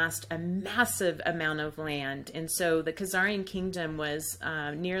quickly amassed a massive amount of land. And so the Khazarian kingdom was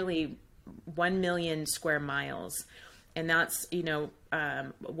nearly 1 million square miles. And that's,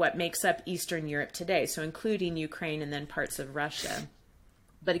 what makes up Eastern Europe today. So including Ukraine and then parts of Russia.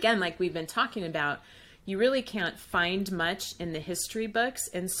 But again, like we've been talking about, you really can't find much in the history books.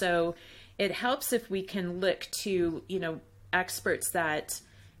 And so it helps if we can look to, experts that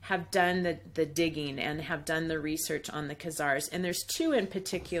have done the digging and have done the research on the Khazars. And there's two in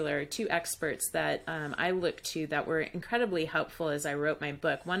particular, two experts that I looked to that were incredibly helpful as I wrote my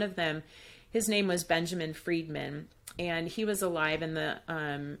book. One of them, his name was Benjamin Friedman, and he was alive in the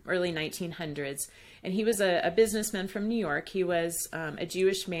early 1900s. And he was a businessman from New York. He was a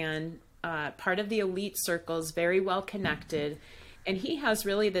Jewish man, part of the elite circles, very well connected. And he has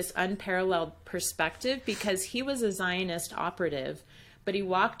really this unparalleled perspective because he was a Zionist operative, but he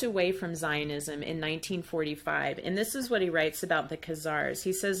walked away from Zionism in 1945. And this is what he writes about the Khazars.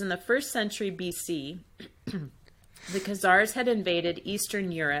 He says, in the 1st century BC, the Khazars had invaded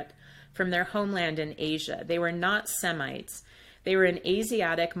Eastern Europe from their homeland in Asia. They were not Semites. They were an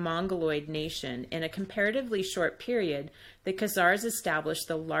Asiatic Mongoloid nation. In a comparatively short period, the Khazars established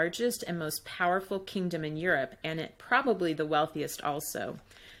the largest and most powerful kingdom in Europe, and probably the wealthiest also.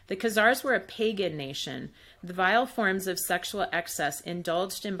 The Khazars were a pagan nation. The vile forms of sexual excess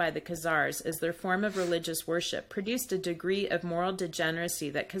indulged in by the Khazars as their form of religious worship produced a degree of moral degeneracy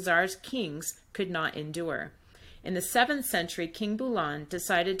that Khazars kings could not endure. In the 7th century, King Bulan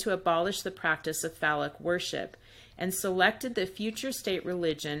decided to abolish the practice of phallic worship and selected the future state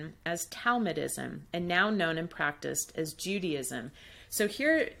religion as Talmudism, and now known and practiced as Judaism. So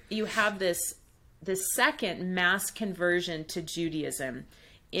here you have this second mass conversion to Judaism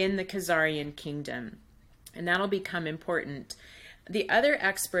in the Khazarian kingdom, and that'll become important. The other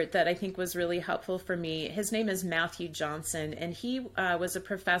expert that I think was really helpful for me, his name is Matthew Johnson, and he was a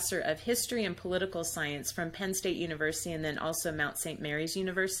professor of history and political science from Penn State University and then also Mount St. Mary's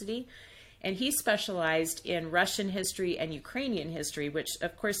University. And he specialized in Russian history and Ukrainian history, which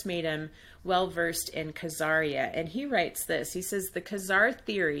of course made him well versed in Khazaria. And he writes this, he says, the Khazar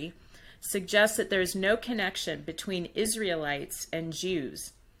theory suggests that there is no connection between Israelites and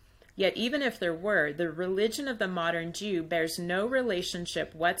Jews. Yet even if there were, the religion of the modern Jew bears no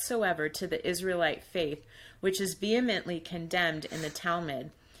relationship whatsoever to the Israelite faith, which is vehemently condemned in the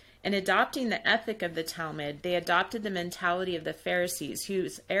Talmud. In adopting the ethic of the Talmud, they adopted the mentality of the Pharisees,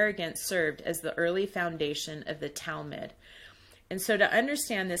 whose arrogance served as the early foundation of the Talmud. And so to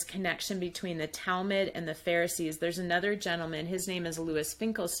understand this connection between the Talmud and the Pharisees, there's another gentleman, his name is Louis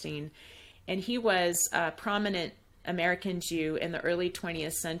Finkelstein, and he was a prominent American Jew in the early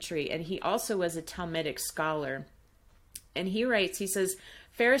 20th century, and he also was a Talmudic scholar. And he writes, he says,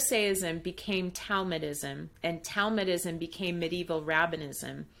 Pharisaism became Talmudism, and Talmudism became medieval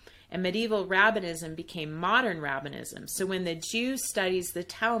rabbinism, and medieval rabbinism became modern rabbinism. So when the Jew studies the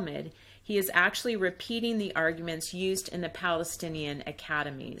Talmud, he is actually repeating the arguments used in the Palestinian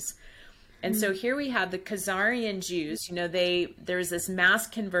academies. And so here we have the Khazarian Jews, there's this mass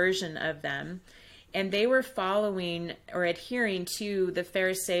conversion of them, and they were following or adhering to the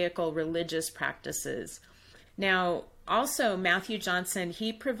Pharisaical religious practices. Now, also, Matthew Johnson,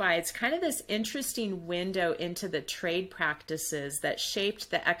 he provides kind of this interesting window into the trade practices that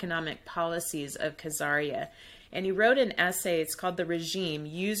shaped the economic policies of Khazaria. And he wrote an essay, it's called The Regime,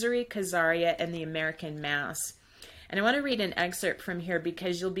 Usury, Khazaria, and the American Mass. And I want to read an excerpt from here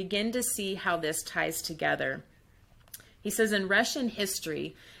because you'll begin to see how this ties together. He says, in Russian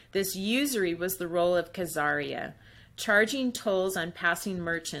history, this usury was the role of Khazaria. Charging tolls on passing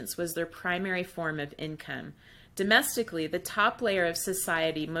merchants was their primary form of income. Domestically, the top layer of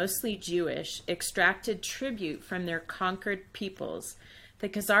society, mostly Jewish, extracted tribute from their conquered peoples. The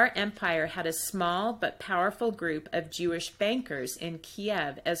Khazar Empire had a small but powerful group of Jewish bankers in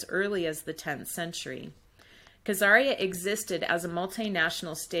Kiev as early as the 10th century. Khazaria existed as a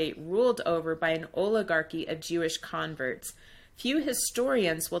multinational state ruled over by an oligarchy of Jewish converts. Few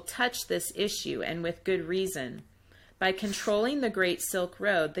historians will touch this issue, and with good reason. By controlling the Great Silk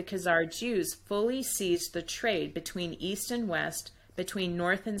Road, the Khazar Jews fully seized the trade between East and West, between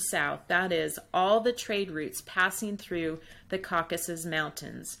North and South, that is, all the trade routes passing through the Caucasus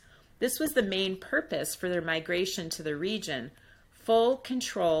Mountains. This was the main purpose for their migration to the region. Full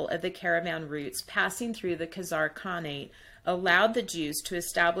control of the caravan routes passing through the Khazar Khanate allowed the Jews to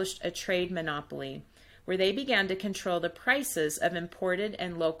establish a trade monopoly, where they began to control the prices of imported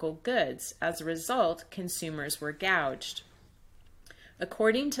and local goods. As a result, consumers were gouged.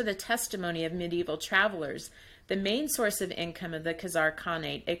 According to the testimony of medieval travelers, the main source of income of the Khazar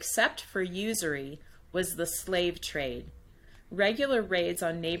Khanate, except for usury, was the slave trade. Regular raids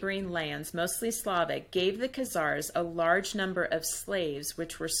on neighboring lands, mostly Slavic, gave the Khazars a large number of slaves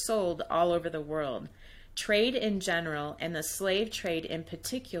which were sold all over the world. Trade in general, and the slave trade in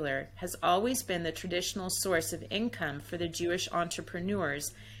particular, has always been the traditional source of income for the Jewish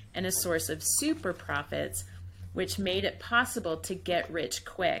entrepreneurs and a source of super profits, which made it possible to get rich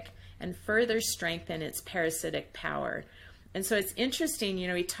quick and further strengthen its parasitic power. And so it's interesting,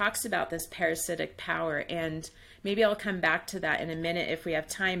 he talks about this parasitic power, and maybe I'll come back to that in a minute if we have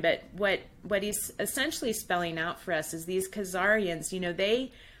time, but what he's essentially spelling out for us is these Khazarians,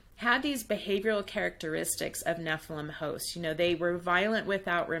 they had these behavioral characteristics of Nephilim hosts. They were violent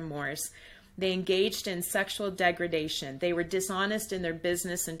without remorse. They engaged in sexual degradation. They were dishonest in their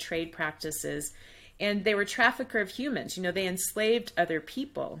business and trade practices, and they were trafficker of humans. They enslaved other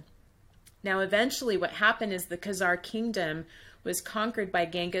people. Now, eventually what happened is the Khazar kingdom was conquered by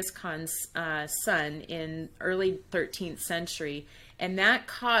Genghis Khan's son in early 13th century, and that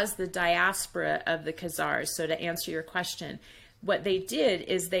caused the diaspora of the Khazars. So to answer your question, what they did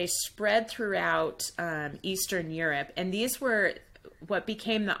is they spread throughout Eastern Europe, and these were what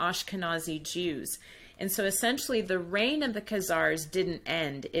became the Ashkenazi Jews. And so essentially the reign of the Khazars didn't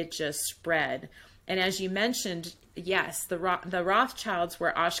end, it just spread. And as you mentioned, yes, the Rothschilds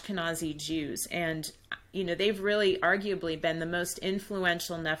were Ashkenazi Jews, and they've really arguably been the most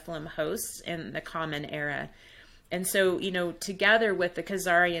influential Nephilim hosts in the Common Era. And so, together with the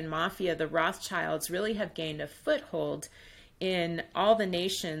Khazarian mafia, the Rothschilds really have gained a foothold in all the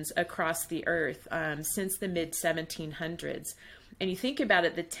nations across the earth since the mid-1700s. And you think about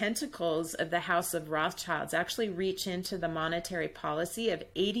it, the tentacles of the House of Rothschilds actually reach into the monetary policy of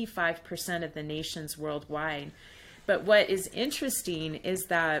 85% of the nations worldwide. But what is interesting is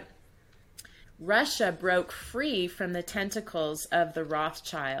that Russia broke free from the tentacles of the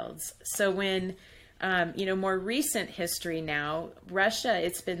Rothschilds. So when, more recent history now, Russia,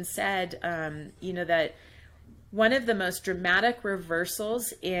 it's been said, that one of the most dramatic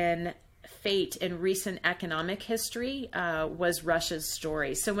reversals in fate in recent economic history was Russia's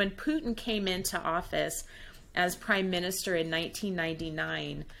story. So when Putin came into office as prime minister in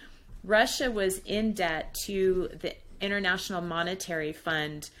 1999, Russia was in debt to the International Monetary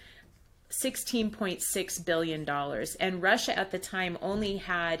Fund $16.6 billion. And Russia at the time only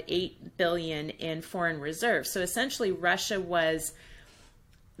had $8 billion in foreign reserves. So essentially Russia was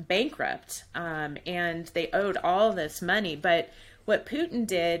bankrupt, and they owed all this money. But what Putin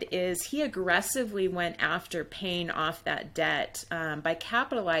did is he aggressively went after paying off that debt by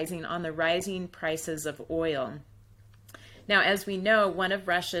capitalizing on the rising prices of oil. Now, as we know, one of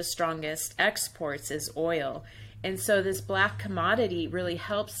Russia's strongest exports is oil. And so this black commodity really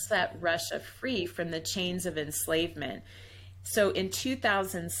helps set Russia free from the chains of enslavement. So in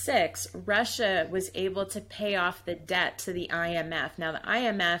 2006, Russia was able to pay off the debt to the IMF. Now, the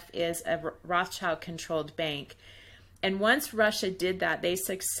IMF is a Rothschild-controlled bank. And once Russia did that, they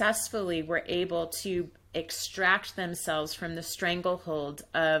successfully were able to extract themselves from the stranglehold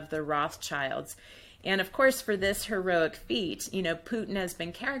of the Rothschilds. And of course, for this heroic feat, Putin has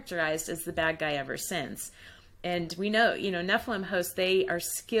been characterized as the bad guy ever since. And we know, Nephilim hosts, they are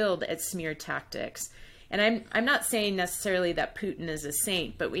skilled at smear tactics. And I'm not saying necessarily that Putin is a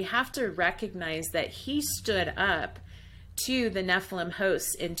saint, but we have to recognize that he stood up to the Nephilim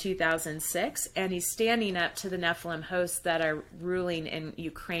hosts in 2006, and he's standing up to the Nephilim hosts that are ruling in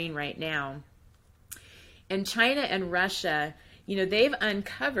Ukraine right now. And China and Russia, they've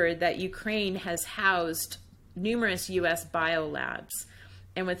uncovered that Ukraine has housed numerous U.S. biolabs.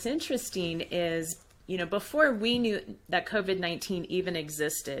 And what's interesting is, before we knew that COVID-19 even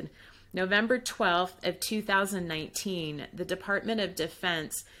existed, November 12th of 2019, the Department of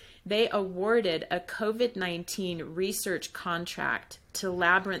Defense, they awarded a COVID-19 research contract to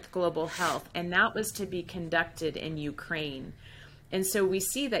Labyrinth Global Health, and that was to be conducted in Ukraine. And so we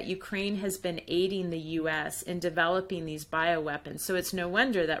see that Ukraine has been aiding the U.S. in developing these bioweapons. So it's no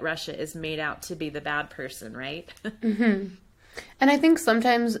wonder that Russia is made out to be the bad person, right? Mm-hmm. And I think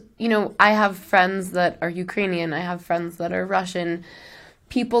sometimes, I have friends that are Ukrainian, I have friends that are Russian.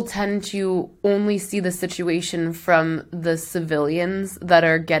 People tend to only see the situation from the civilians that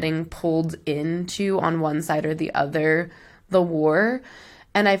are getting pulled into, on one side or the other, the war.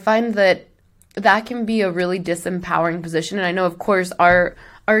 And I find that can be a really disempowering position. And I know, of course, our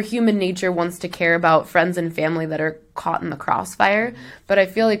human nature wants to care about friends and family that are caught in the crossfire. But I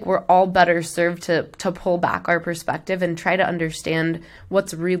feel like we're all better served to pull back our perspective and try to understand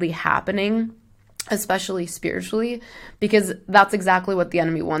what's really happening, especially spiritually, because that's exactly what the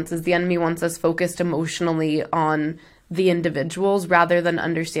enemy wants. Is the enemy wants us focused emotionally on the individuals rather than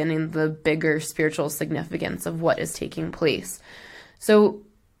understanding the bigger spiritual significance of what is taking place. So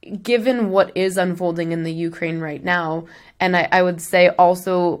given what is unfolding in the Ukraine right now, and I would say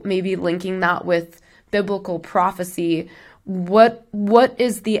also maybe linking that with biblical prophecy, what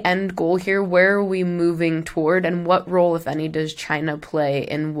is the end goal here? Where are we moving toward? And what role, if any, does China play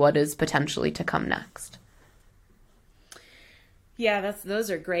in what is potentially to come next? Yeah,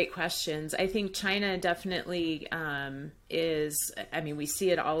 those are great questions. I think China definitely is, we see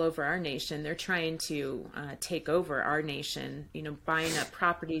it all over our nation. They're trying to take over our nation, buying up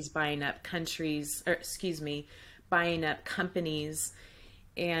properties, buying up countries, buying up companies.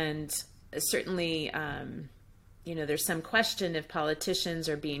 And certainly, there's some question if politicians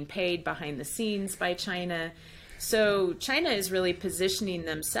are being paid behind the scenes by China. So China is really positioning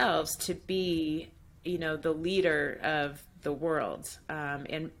themselves to be, the leader of the world.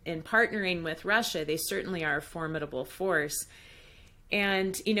 And in partnering with Russia, they certainly are a formidable force.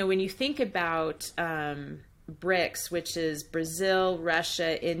 And, when you think about BRICS, which is Brazil,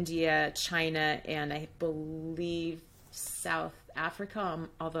 Russia, India, China, and I believe South Africa,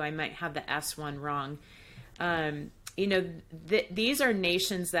 although I might have the S one wrong, these are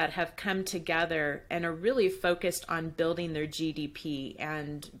nations that have come together and are really focused on building their GDP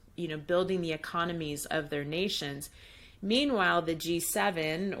and, building the economies of their nations. Meanwhile, the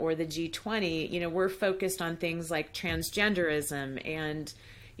G7 or the G20, we're focused on things like transgenderism and,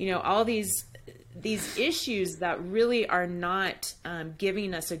 all these issues that really are not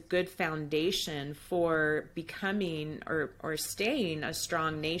giving us a good foundation for becoming or staying a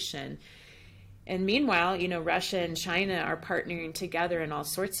strong nation. And meanwhile, Russia and China are partnering together in all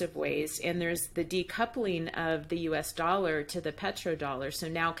sorts of ways. And there's the decoupling of the US dollar to the petrodollar. So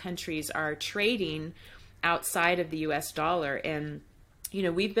now countries are trading outside of the US dollar. And,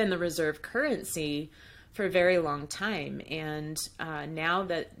 we've been the reserve currency for a very long time. And now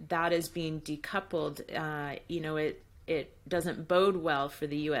that is being decoupled, it doesn't bode well for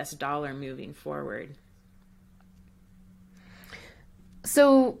the US dollar moving forward.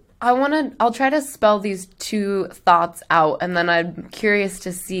 So I'll try to spell these two thoughts out, and then I'm curious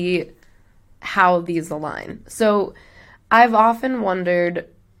to see how these align. So I've often wondered,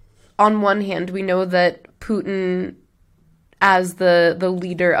 on one hand, we know that Putin, as the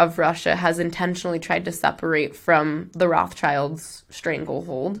leader of Russia, has intentionally tried to separate from the Rothschilds'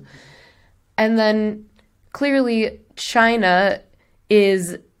 stranglehold. And then clearly China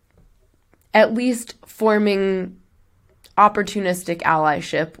is at least forming opportunistic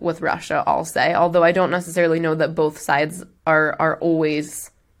allyship with Russia, I'll say, although I don't necessarily know that both sides are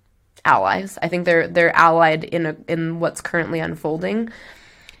always allies. I think they're allied in what's currently unfolding.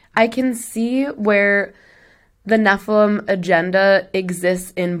 I can see where the Nephilim agenda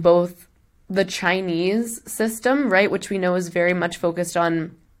exists in both the Chinese system, right, which we know is very much focused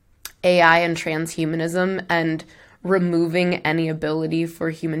on AI and transhumanism and removing any ability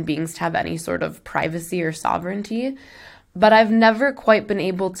for human beings to have any sort of privacy or sovereignty. But I've never quite been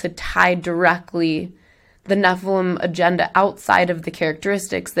able to tie directly the Nephilim agenda outside of the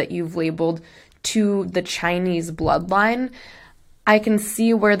characteristics that you've labeled to the Chinese bloodline. I can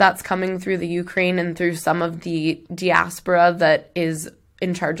see where that's coming through the Ukraine and through some of the diaspora that is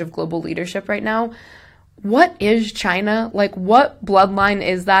in charge of global leadership right now. What is China? Like, what bloodline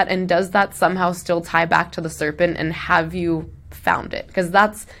is that? And does that somehow still tie back to the serpent? And have you found it?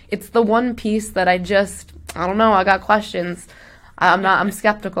 Because it's the one piece that I don't know. I got questions. I'm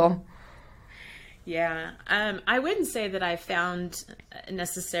skeptical. Yeah, I wouldn't say that I found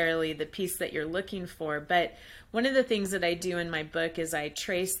necessarily the piece that you're looking for, but one of the things that I do in my book is I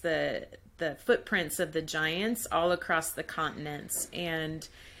trace the footprints of the giants all across the continents. And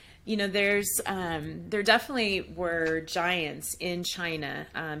there definitely were giants in China.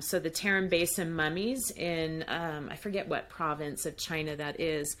 So the Tarim Basin mummies in I forget what province of China that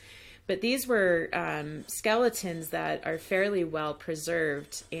is. But these were skeletons that are fairly well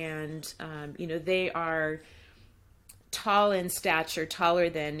preserved, and they are tall in stature, taller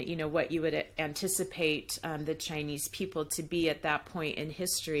than what you would anticipate the Chinese people to be at that point in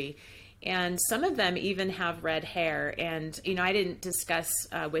history. And some of them even have red hair. And I didn't discuss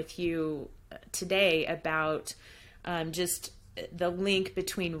with you today about just the link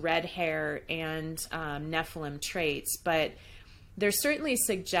between red hair and Nephilim traits, but there certainly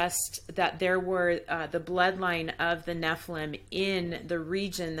suggests that there were the bloodline of the Nephilim in the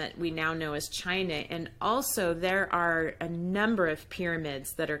region that we now know as China. And also there are a number of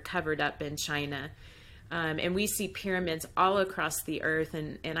pyramids that are covered up in China. And we see pyramids all across the earth.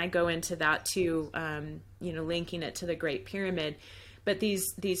 And I go into that too, linking it to the Great Pyramid. But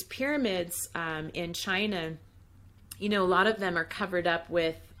these pyramids in China, a lot of them are covered up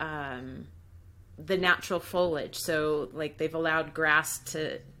with the natural foliage. So like they've allowed grass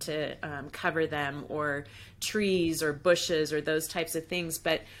to cover them, or trees or bushes or those types of things.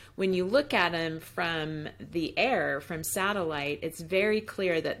 But when you look at them from the air, from satellite, it's very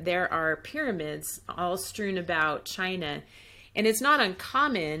clear that there are pyramids all strewn about China. And it's not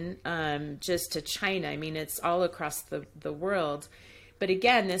uncommon just to China. I mean, it's all across the world. But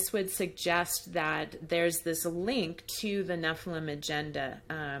again, this would suggest that there's this link to the Nephilim agenda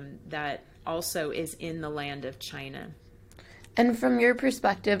that also is in the land of China. And from your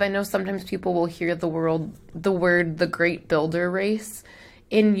perspective, I know sometimes people will hear the word the Great Builder Race.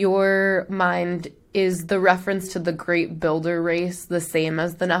 In your mind, is the reference to the Great Builder Race the same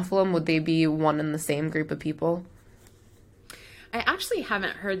as the Nephilim? Would they be one and the same group of people? I actually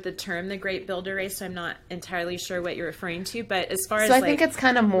haven't heard the term the Great Builder Race, so I'm not entirely sure what you're referring to. But as far as I think it's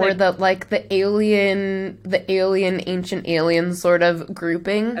kind of more the alien, ancient alien sort of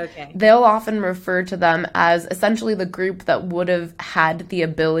grouping. Okay. They'll often refer to them as essentially the group that would have had the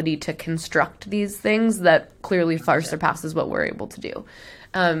ability to construct these things that clearly far surpasses what we're able to do.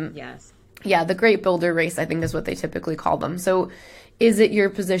 Yes. Yeah, the Great Builder Race, I think, is what they typically call them. So is it your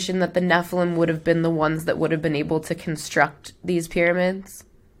position that the Nephilim would have been the ones that would have been able to construct these pyramids?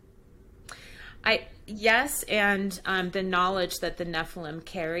 Yes, and the knowledge that the Nephilim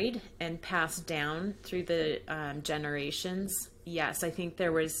carried and passed down through the generations. Yes, I think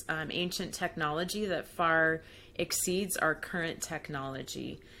there was ancient technology that far exceeds our current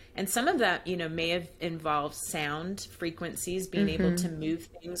technology. And some of that, may have involved sound frequencies, being able to move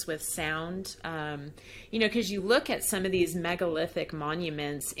things with sound. Because you look at some of these megalithic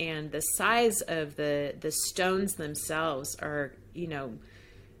monuments and the size of the stones themselves are,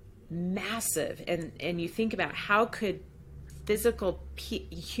 massive. And you think about how could physical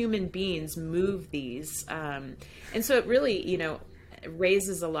human beings move these? And so it really,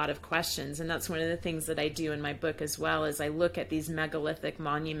 raises a lot of questions. And that's one of the things that I do in my book as well, is I look at these megalithic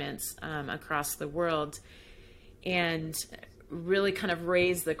monuments across the world and really kind of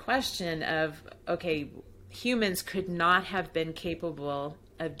raise the question of, okay, humans could not have been capable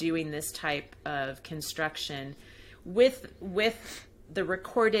of doing this type of construction with the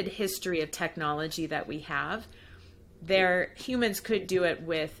recorded history of technology that we have. Humans could do it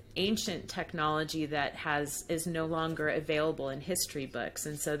with ancient technology that is no longer available in history books.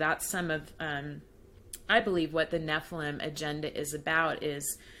 And so that's some of, I believe, what the Nephilim agenda is about.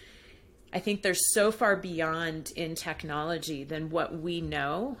 Is I think they're so far beyond in technology than what we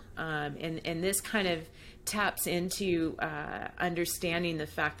know. And this kind of taps into understanding the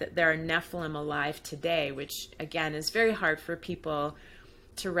fact that there are Nephilim alive today, which again is very hard for people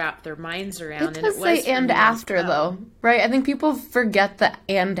to wrap their minds around. It does say and after though, right? I think people forget the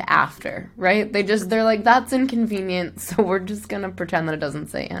and after, right? They're like, that's inconvenient, so we're just gonna pretend that it doesn't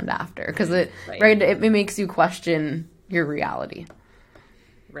say and after, because it makes you question your reality.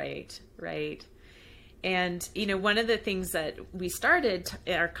 Right. And, one of the things that we started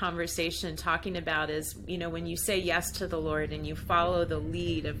our conversation talking about is, when you say yes to the Lord and you follow the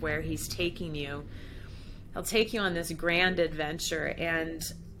lead of where he's taking you, he'll take you on this grand adventure. And,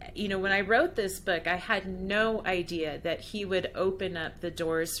 when I wrote this book, I had no idea that he would open up the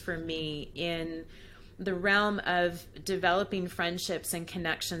doors for me in the realm of developing friendships and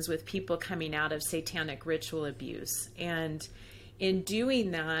connections with people coming out of satanic ritual abuse. And in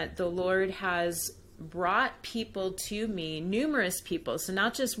doing that, the Lord has brought people to me, numerous people, so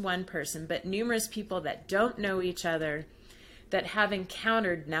not just one person, but numerous people that don't know each other, that have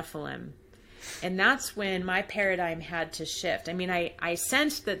encountered Nephilim. And that's when my paradigm had to shift. I mean, I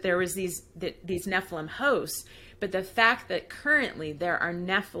sensed that there was these Nephilim hosts, but the fact that currently there are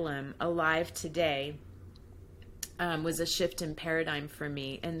Nephilim alive today was a shift in paradigm for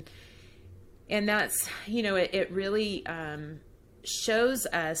me. And that's, it really shows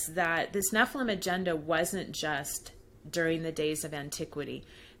us that this Nephilim agenda wasn't just during the days of antiquity.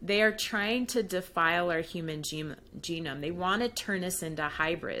 They are trying to defile our human genome. They want to turn us into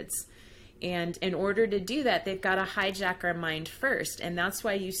hybrids. And in order to do that, they've got to hijack our mind first. And that's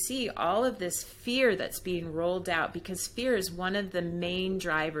why you see all of this fear that's being rolled out, because fear is one of the main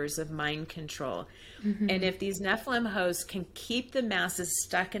drivers of mind control. Mm-hmm. And if these Nephilim hosts can keep the masses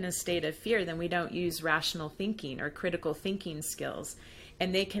stuck in a state of fear, then we don't use rational thinking or critical thinking skills.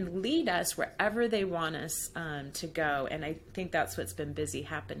 And they can lead us wherever they want us to go. And I think that's what's been busy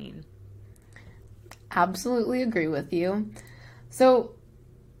happening. Absolutely agree with you. So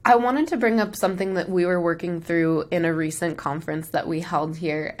I wanted to bring up something that we were working through in a recent conference that we held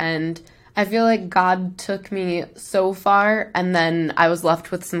here. And I feel like God took me so far, and then I was left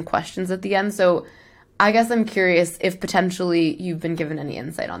with some questions at the end. So I guess I'm curious if potentially you've been given any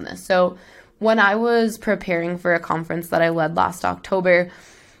insight on this. So when I was preparing for a conference that I led last October,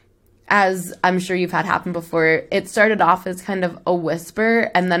 as I'm sure you've had happen before, it started off as kind of a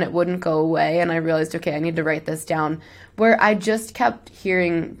whisper, and then it wouldn't go away. And I realized, okay, I need to write this down, where I just kept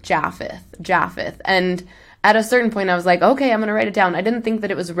hearing Japheth. And at a certain point, I was like, okay, I'm going to write it down. I didn't think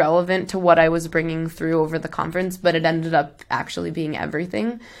that it was relevant to what I was bringing through over the conference, but it ended up actually being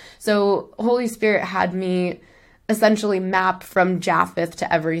everything. So Holy Spirit had me essentially map from Japheth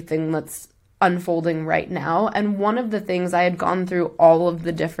to everything that's unfolding right now. And one of the things, I had gone through all of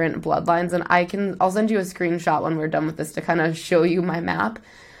the different bloodlines, and I'll send you a screenshot when we're done with this to kind of show you my map.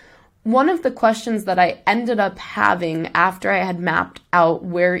 One of the questions that I ended up having after I had mapped out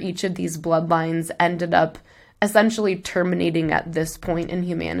where each of these bloodlines ended up essentially terminating at this point in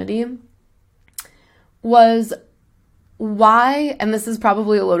humanity was why, and this is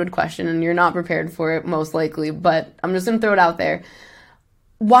probably a loaded question and you're not prepared for it most likely, but I'm just going to throw it out there.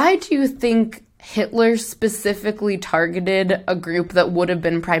 Why do you think Hitler specifically targeted a group that would have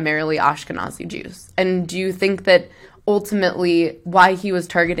been primarily Ashkenazi Jews? And do you think that ultimately why he was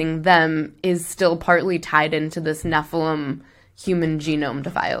targeting them is still partly tied into this Nephilim human genome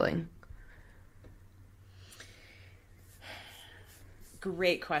defiling?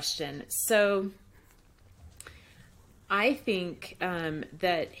 Great question. So I think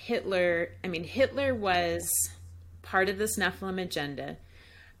that Hitler was part of this Nephilim agenda.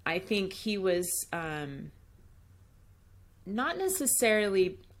 I think he was not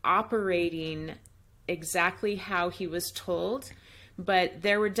necessarily operating exactly how he was told, but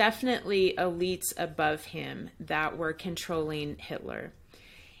there were definitely elites above him that were controlling Hitler.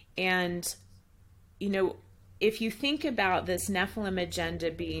 And, if you think about this Nephilim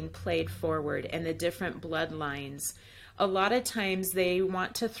agenda being played forward and the different bloodlines, a lot of times they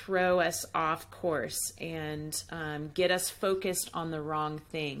want to throw us off course and get us focused on the wrong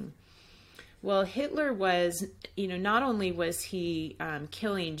thing. Well, Hitler was, not only was he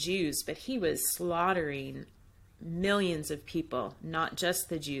killing Jews, but he was slaughtering millions of people, not just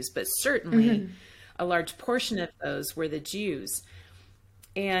the Jews, but certainly a large portion of those were the Jews.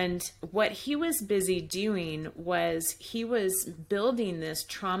 And what he was busy doing was he was building this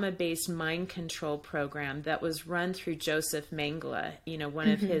trauma-based mind control program that was run through Joseph Mengele, one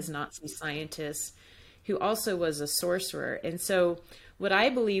of his Nazi scientists, who also was a sorcerer. And so what I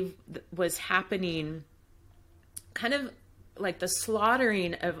believe was happening, kind of like the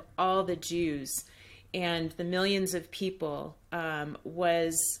slaughtering of all the Jews and the millions of people,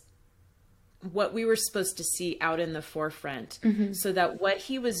 was what we were supposed to see out in the forefront, so that what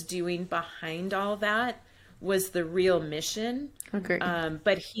he was doing behind all that was the real mission. Okay.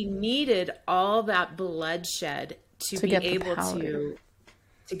 But he needed all that bloodshed to be able to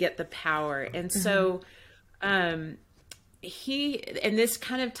get the power. And so and this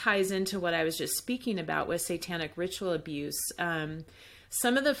kind of ties into what I was just speaking about with satanic ritual abuse.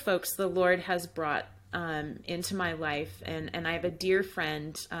 Some of the folks the Lord has brought into my life, and I have a dear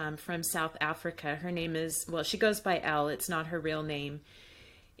friend from South Africa. Her name is, she goes by Elle. It's not her real name.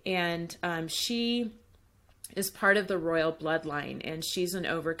 And she is part of the royal bloodline, and she's an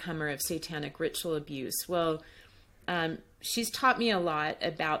overcomer of satanic ritual abuse. Well, she's taught me a lot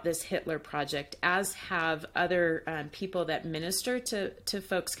about this Hitler project, as have other people that minister to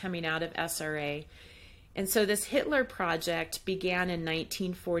folks coming out of SRA. And so this Hitler project began in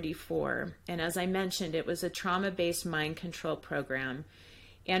 1944. And as I mentioned, it was a trauma-based mind control program.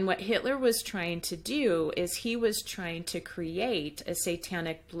 And what Hitler was trying to do is he was trying to create a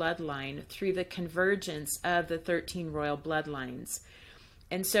satanic bloodline through the convergence of the 13 royal bloodlines.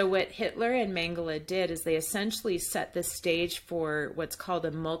 And so what Hitler and Mengele did is they essentially set the stage for what's called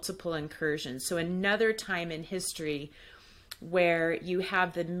a multiple incursion. So another time in history where you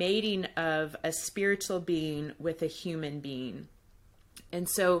have the mating of a spiritual being with a human being. And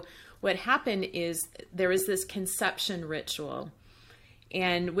so what happened is there was this conception ritual.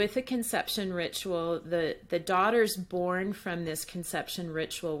 And with the conception ritual, the daughters born from this conception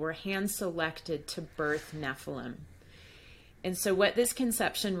ritual were hand-selected to birth Nephilim. And so what this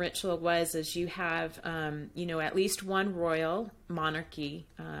conception ritual was is you have, at least one royal monarchy,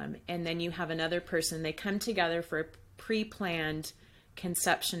 and then you have another person. They come together for a pre-planned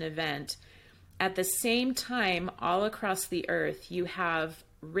conception event. At the same time, all across the earth, you have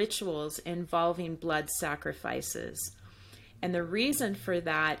rituals involving blood sacrifices. And the reason for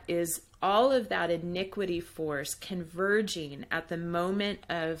that is all of that iniquity force converging at the moment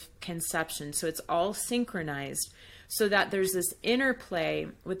of conception. So it's all synchronized so that there's this interplay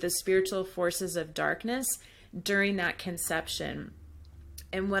with the spiritual forces of darkness during that conception.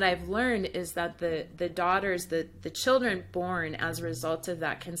 And what I've learned is that the daughters, the children born as a result of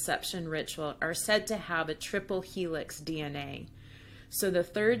that conception ritual are said to have a triple helix DNA. So the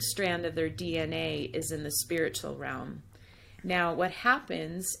third strand of their DNA is in the spiritual realm. Now, what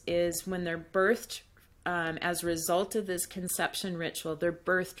happens is when they're birthed as a result of this conception ritual, they're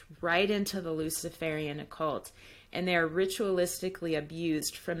birthed right into the Luciferian occult, and they are ritualistically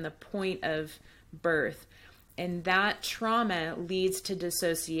abused from the point of birth. And that trauma leads to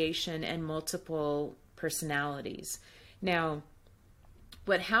dissociation and multiple personalities. Now,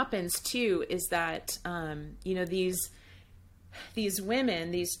 what happens too is that, these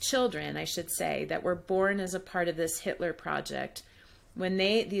women, these children, I should say, that were born as a part of this Hitler project,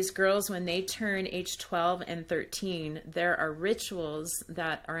 these girls, when they turn age 12 and 13, there are rituals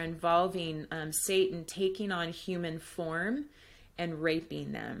that are involving Satan taking on human form and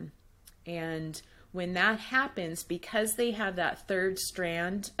raping them. And when that happens, because they have that third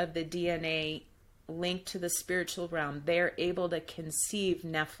strand of the DNA linked to the spiritual realm, they're able to conceive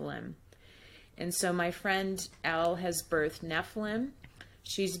Nephilim. And so my friend Elle has birthed Nephilim,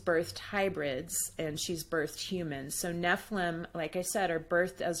 she's birthed hybrids, and she's birthed humans. So Nephilim, like I said, are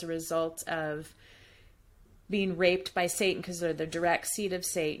birthed as a result of being raped by Satan because they're the direct seed of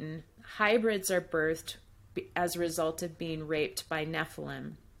Satan. Hybrids are birthed as a result of being raped by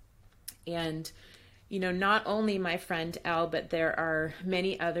Nephilim. And not only my friend Elle, but there are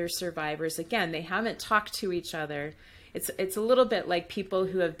many other survivors. Again, they haven't talked to each other. It's a little bit like people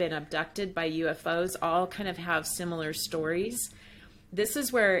who have been abducted by UFOs, all kind of have similar stories. This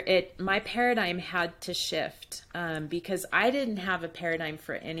is where my paradigm had to shift because I didn't have a paradigm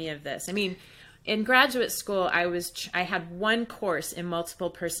for any of this. I mean, in graduate school, I had one course in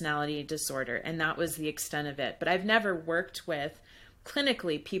multiple personality disorder, and that was the extent of it. But I've never worked with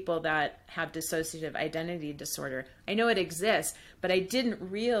clinically people that have dissociative identity disorder. I know it exists, but I didn't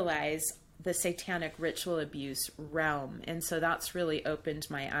realize the satanic ritual abuse realm. And so that's really opened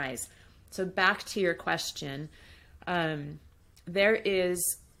my eyes. So back to your question, there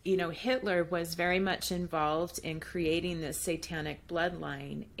is, Hitler was very much involved in creating this satanic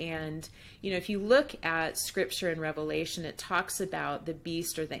bloodline. And, if you look at scripture and Revelation, it talks about the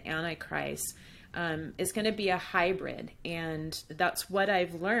beast or the Antichrist is going to be a hybrid. And that's what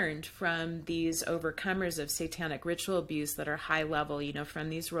I've learned from these overcomers of satanic ritual abuse that are high level, from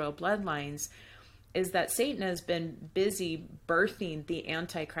these royal bloodlines, is that Satan has been busy birthing the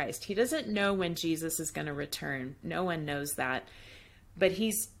Antichrist. He doesn't know when Jesus is going to return. No one knows that. But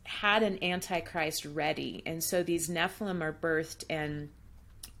he's had an Antichrist ready. And so these Nephilim are birthed, and,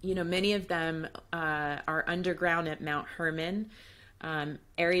 many of them are underground at Mount Hermon,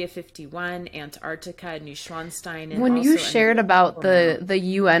 Area 51, Antarctica, Neuschwanstein. And when also you shared about the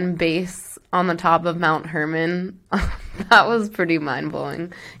UN base on the top of Mount Hermon, that was pretty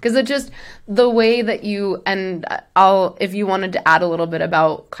mind-blowing. Because it just, the way that you, and if you wanted to add a little bit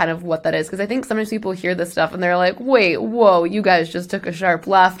about kind of what that is, because I think sometimes people hear this stuff and they're like, wait, whoa, you guys just took a sharp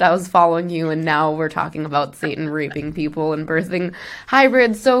left. I was following you, and now we're talking about Satan raping people and birthing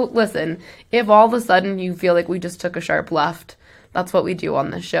hybrids. So listen, if all of a sudden you feel like we just took a sharp left, that's what we do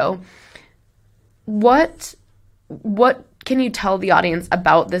on this show. What can you tell the audience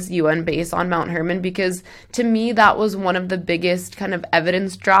about this UN base on Mount Hermon? Because to me, that was one of the biggest kind of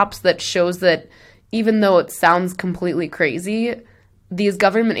evidence drops that shows that even though it sounds completely crazy, these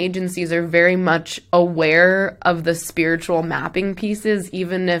government agencies are very much aware of the spiritual mapping pieces,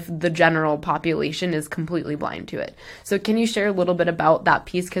 even if the general population is completely blind to it. So can you share a little bit about that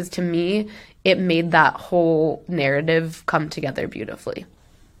piece? Because to me, it made that whole narrative come together beautifully.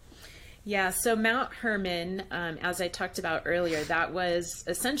 Yeah, so Mount Hermon, as I talked about earlier, that was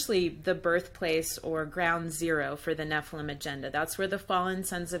essentially the birthplace or ground zero for the Nephilim agenda. That's where the fallen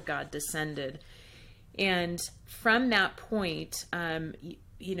sons of God descended. And from that point,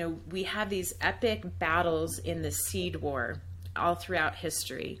 we have these epic battles in the Seed War all throughout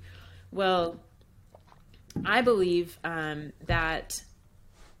history. Well, I believe that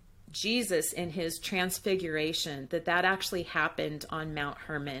Jesus in his transfiguration, that actually happened on Mount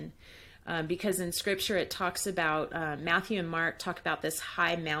Hermon. Because in scripture it talks about, Matthew and Mark talk about this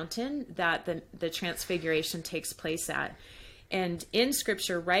high mountain that the transfiguration takes place at. And in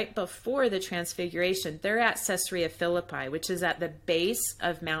scripture, right before the transfiguration, they're at Caesarea Philippi, which is at the base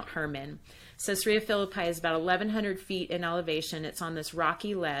of Mount Hermon. Caesarea Philippi is about 1,100 feet in elevation. It's on this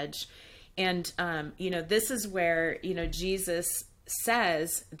rocky ledge. And, this is where, Jesus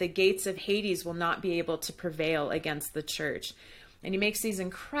says the gates of Hades will not be able to prevail against the church. And he makes these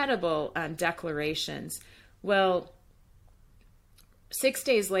incredible declarations. Well, 6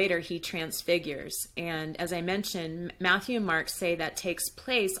 days later, he transfigures. And as I mentioned, Matthew and Mark say that takes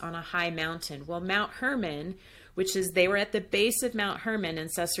place on a high mountain. Well, Mount Hermon, they were at the base of Mount Hermon in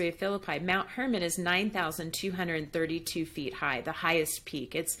Caesarea Philippi. Mount Hermon is 9,232 feet high, the highest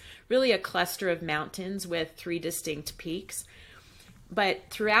peak. It's really a cluster of mountains with 3 distinct peaks. But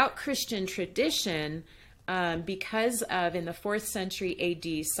throughout Christian tradition, because of, in the 4th century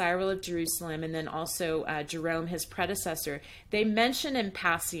AD, Cyril of Jerusalem, and then also Jerome, his predecessor, they mention in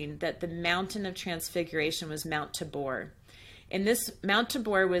passing that the mountain of transfiguration was Mount Tabor. And this Mount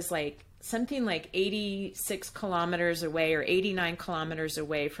Tabor was something like 86 kilometers away or 89 kilometers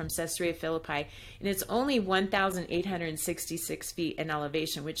away from Caesarea Philippi. And it's only 1,866 feet in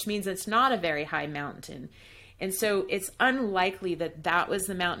elevation, which means it's not a very high mountain. And so it's unlikely that was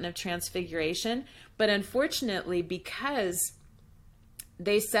the mountain of transfiguration. But unfortunately, because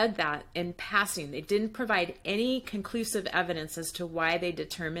they said that in passing, they didn't provide any conclusive evidence as to why they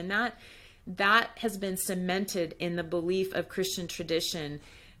determined that has been cemented in the belief of Christian tradition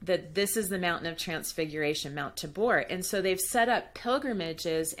that this is the mountain of transfiguration, Mount Tabor. And so they've set up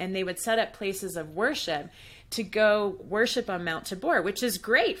pilgrimages, and they would set up places of worship to go worship on Mount Tabor, which is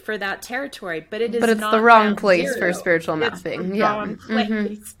great for that territory, but it's not the wrong place for spiritual mapping. It's the wrong place.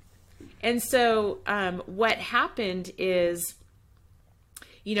 Mm-hmm. And so what happened is,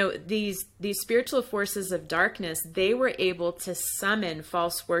 these spiritual forces of darkness, they were able to summon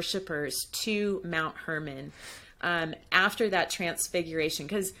false worshipers to Mount Hermon after that transfiguration.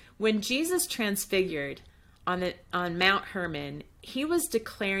 Because when Jesus transfigured on Mount Hermon, he was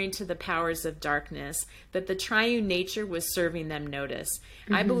declaring to the powers of darkness that the triune nature was serving them notice.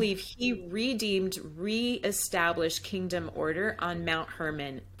 Mm-hmm. I believe he reestablished kingdom order on Mount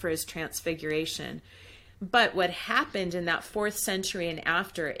Hermon for his transfiguration. But what happened in that 4th century and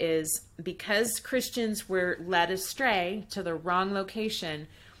after is because Christians were led astray to the wrong location,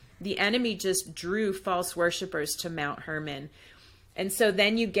 the enemy just drew false worshipers to Mount Hermon. And so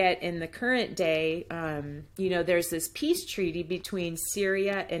then you get in the current day, there's this peace treaty between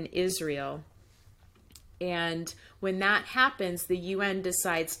Syria and Israel. And when that happens, the UN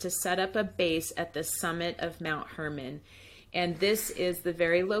decides to set up a base at the summit of Mount Hermon. And this is the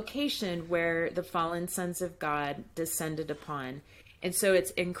very location where the fallen sons of God descended upon. And so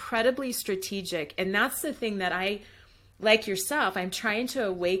it's incredibly strategic. And that's the thing that I, like yourself, I'm trying to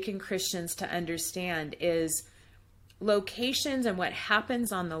awaken Christians to understand is locations and what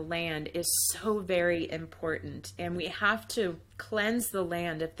happens on the land is so very important. And we have to cleanse the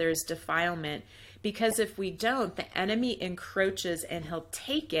land if there's defilement, because if we don't, the enemy encroaches and he'll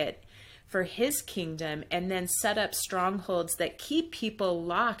take it for his kingdom and then set up strongholds that keep people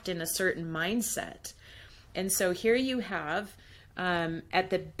locked in a certain mindset. And so here you have, at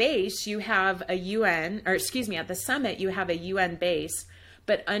the base, you have a UN, at the summit, you have a UN base,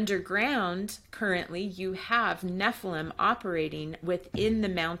 but underground, currently, you have Nephilim operating within the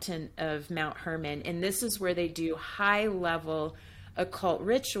mountain of Mount Hermon. And this is where they do high-level occult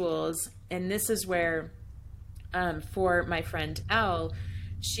rituals. And this is where, for my friend Elle,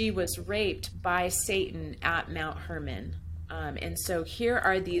 she was raped by Satan at Mount Hermon. And so here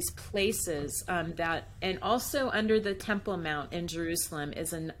are these places that, and also under the Temple Mount in Jerusalem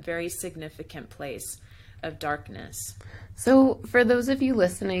is a very significant place of darkness. So for those of you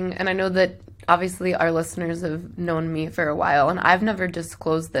listening, and I know that obviously our listeners have known me for a while, and I've never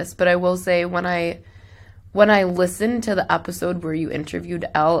disclosed this, but I will say when I listened to the episode where you interviewed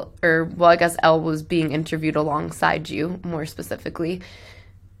Elle, I guess Elle was being interviewed alongside you, more specifically,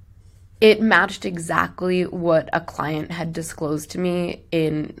 it matched exactly what a client had disclosed to me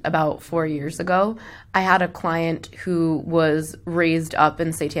in about 4 years ago. I had a client who was raised up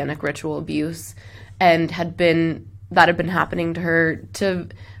in satanic ritual abuse and that had been happening to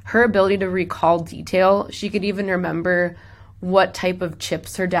her ability to recall detail. She could even remember what type of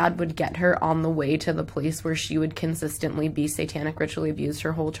chips her dad would get her on the way to the place where she would consistently be satanic ritually abused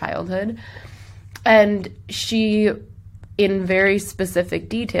her whole childhood. And she, in very specific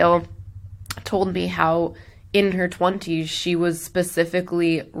detail, told me how in her 20s she was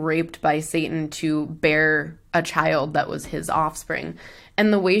specifically raped by Satan to bear a child that was his offspring.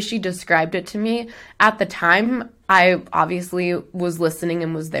 And the way she described it to me, at the time, I obviously was listening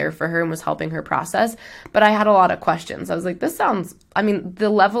and was there for her and was helping her process, but I had a lot of questions. I was like, the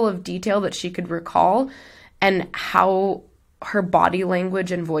level of detail that she could recall and how her body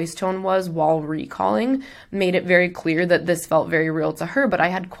language and voice tone was while recalling made it very clear that this felt very real to her. But I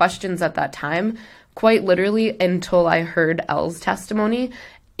had questions at that time, quite literally, until I heard Elle's testimony.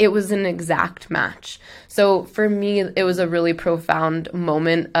 It was an exact match. So for me, it was a really profound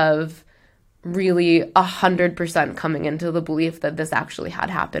moment of really 100% coming into the belief that this actually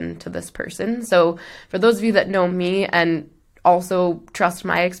had happened to this person. So for those of you that know me and also trust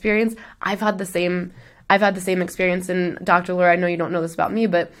my experience, I've had the same experience. And Dr. Laura, I know you don't know this about me,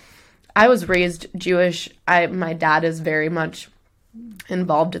 but I was raised Jewish. My dad is very much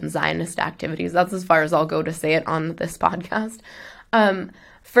involved in Zionist activities. That's as far as I'll go to say it on this podcast.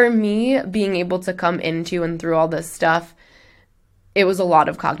 For me, being able to come into and through all this stuff, it was a lot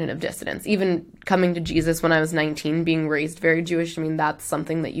of cognitive dissonance. Even coming to Jesus when I was 19, being raised very Jewish, that's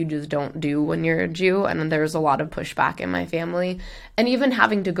something that you just don't do when you're a Jew. And there's a lot of pushback in my family. And even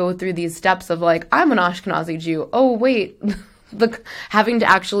having to go through these steps of I'm an Ashkenazi Jew. Oh, wait, having to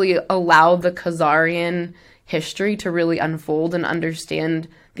actually allow the Khazarian history to really unfold and understand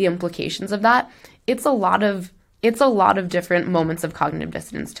the implications of that. It's a lot of different moments of cognitive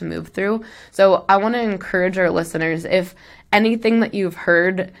dissonance to move through. So I want to encourage our listeners, if anything that you've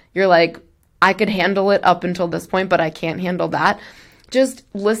heard, you're like, I could handle it up until this point, but I can't handle that. Just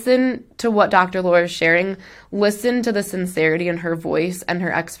listen to what Dr. Laura is sharing. Listen to the sincerity in her voice and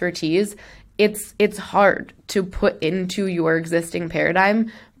her expertise. It's hard to put into your existing paradigm,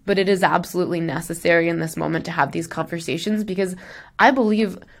 but it is absolutely necessary in this moment to have these conversations, because I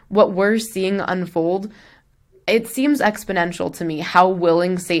believe what we're seeing unfold, it seems exponential to me how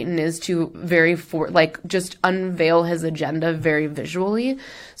willing Satan is to just unveil his agenda very visually.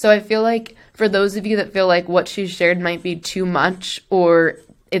 So I feel like for those of you that feel like what she shared might be too much or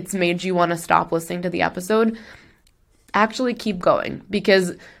it's made you want to stop listening to the episode, actually keep going,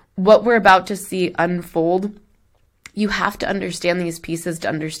 because what we're about to see unfold, you have to understand these pieces to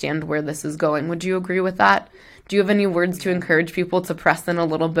understand where this is going. Would you agree with that? Do you have any words to encourage people to press in a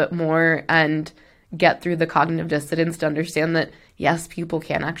little bit more and get through the cognitive dissonance to understand that, yes, people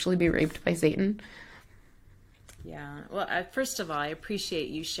can actually be raped by Satan? Yeah. Well, first of all, I appreciate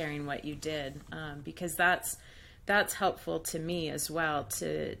you sharing what you did, because that's helpful to me as well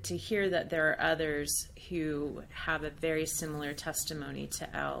to hear that there are others who have a very similar testimony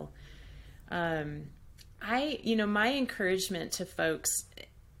to Elle. My encouragement to folks,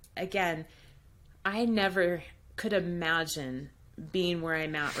 again, I never could imagine being where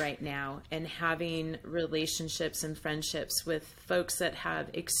I'm at right now and having relationships and friendships with folks that have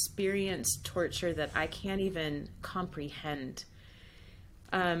experienced torture that I can't even comprehend.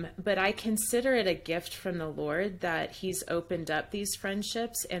 But I consider it a gift from the Lord that He's opened up these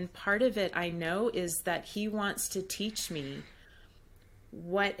friendships. And part of it, I know, is that He wants to teach me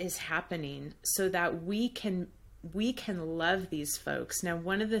what is happening so that we can love these folks. Now,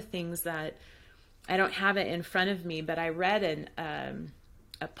 one of the things that I don't have it in front of me, but I read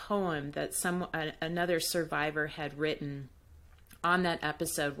a poem that another survivor had written on that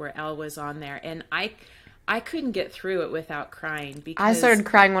episode where Elle was on there, and I couldn't get through it without crying because I started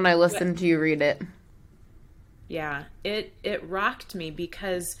crying when I listened to you read it. Yeah, it rocked me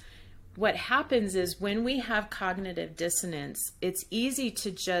because what happens is when we have cognitive dissonance, it's easy to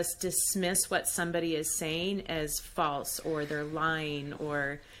just dismiss what somebody is saying as false or they're lying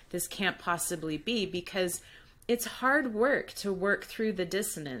or this can't possibly be, because it's hard work to work through the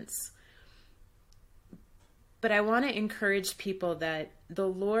dissonance. But I want to encourage people that the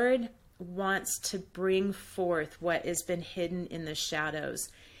Lord wants to bring forth what has been hidden in the shadows,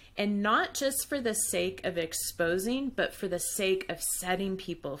 and not just for the sake of exposing, but for the sake of setting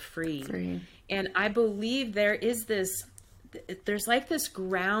people free. And I believe there's like this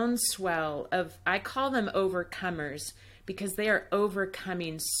groundswell of, I call them overcomers, because they are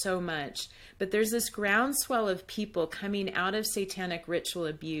overcoming so much. But there's this groundswell of people coming out of satanic ritual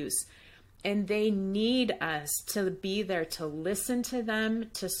abuse, and they need us to be there to listen to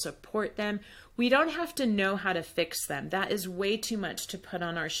them, to support them. We don't have to know how to fix them. That is way too much to put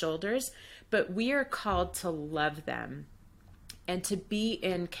on our shoulders. But we are called to love them and to be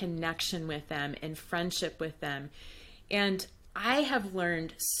in connection with them, in friendship with them. And I have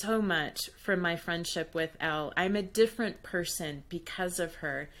learned so much from my friendship with Elle. I'm a different person because of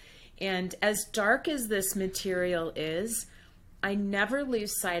her. And as dark as this material is, I never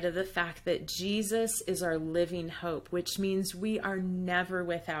lose sight of the fact that Jesus is our living hope, which means we are never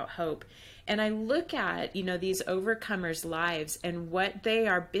without hope. And I look at, these overcomers' lives and what they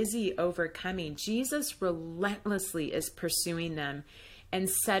are busy overcoming. Jesus relentlessly is pursuing them and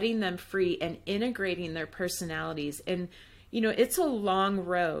setting them free and integrating their personalities. And it's a long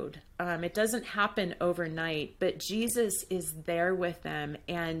road. It doesn't happen overnight, but Jesus is there with them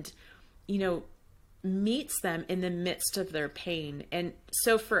and, meets them in the midst of their pain. And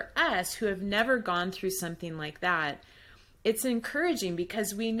so for us who have never gone through something like that, it's encouraging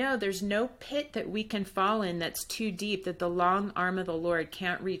because we know there's no pit that we can fall in that's too deep that the long arm of the Lord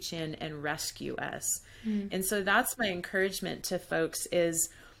can't reach in and rescue us. And so that's my encouragement to folks, is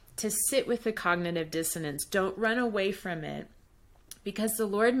to sit with the cognitive dissonance. Don't run away from it, because the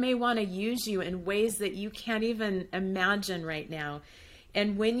Lord may want to use you in ways that you can't even imagine right now.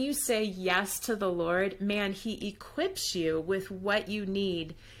 And when you say yes to the Lord, man, He equips you with what you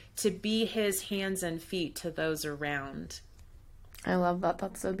need to be His hands and feet to those around. I love that.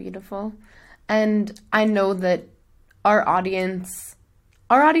 That's so beautiful. And I know that our audience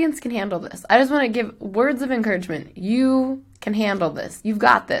can handle this. I just want to give words of encouragement. You can handle this. You've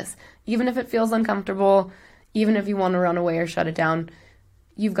got this. Even if it feels uncomfortable, even if you want to run away or shut it down,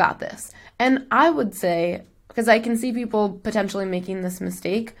 you've got this. And I would say, because I can see people potentially making this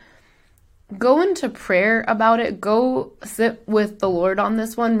mistake, go into prayer about it. Go sit with the Lord on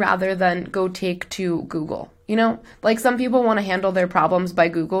this one rather than go take to Google. Like some people want to handle their problems by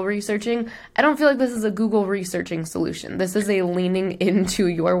Google researching. I don't feel like this is a Google researching solution. This is a leaning into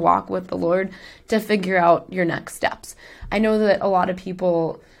your walk with the Lord to figure out your next steps. I know that a lot of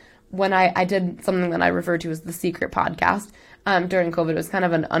people, when I did something that I refer to as the secret podcast, during COVID, it was kind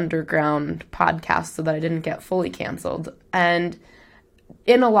of an underground podcast so that I didn't get fully canceled. And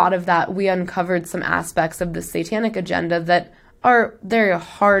in a lot of that, we uncovered some aspects of the satanic agenda that are very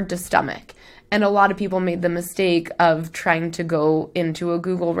hard to stomach. And a lot of people made the mistake of trying to go into a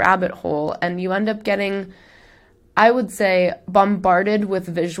Google rabbit hole, and you end up getting, I would say, bombarded with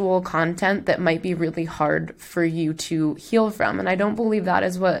visual content that might be really hard for you to heal from. And I don't believe that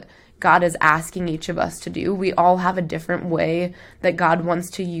is what God is asking each of us to do. We all have a different way that God wants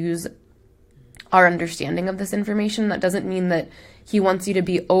to use our understanding of this information. That doesn't mean that He wants you to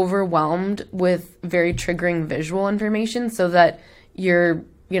be overwhelmed with very triggering visual information so that you're,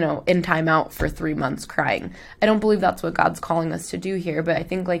 in timeout for 3 months crying. I don't believe that's what God's calling us to do here. But I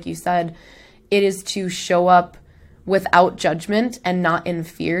think, like you said, it is to show up without judgment and not in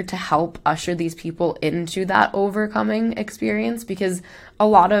fear to help usher these people into that overcoming experience. Because a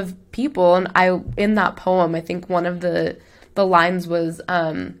lot of people, and in that poem, I think one of the lines was,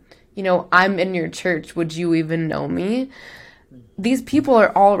 I'm in your church, would you even know me? These people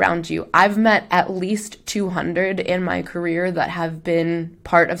are all around you. I've met at least 200 in my career that have been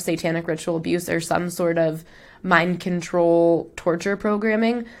part of satanic ritual abuse or some sort of mind control torture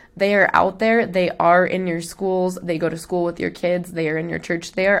programming. They are out there. They are in your schools. They go to school with your kids. They are in your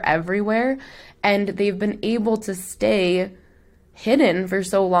church. They are everywhere. And they've been able to stay hidden for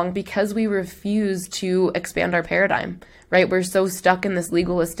so long because we refuse to expand our paradigm, right? We're so stuck in this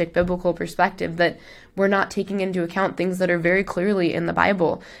legalistic biblical perspective that we're not taking into account things that are very clearly in the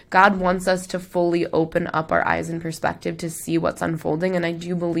Bible. God wants us to fully open up our eyes and perspective to see what's unfolding. And I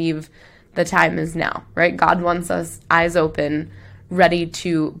do believe the time is now, right? God wants us eyes open, ready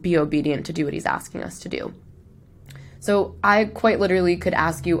to be obedient to do what he's asking us to do. So I quite literally could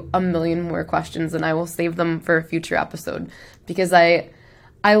ask you a million more questions, and I will save them for a future episode because I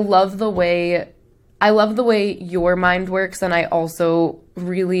love the way your mind works, and I also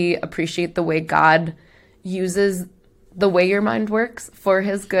really appreciate the way God uses the way your mind works for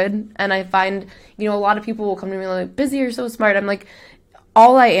his good. And I find, a lot of people will come to me like, Busy, you're so smart. I'm like,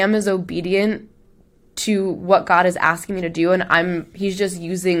 all I am is obedient to what God is asking me to do, and he's just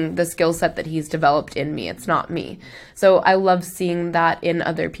using the skill set that he's developed in me. It's not me. So I love seeing that in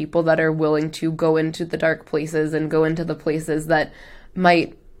other people that are willing to go into the dark places and go into the places that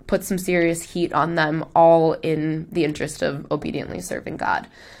might put some serious heat on them, all in the interest of obediently serving God.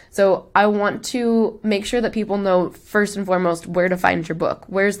 So I want to make sure that people know, first and foremost, where to find your book.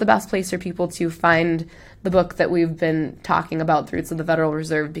 Where's the best place for people to find the book that we've been talking about, The Roots of the Federal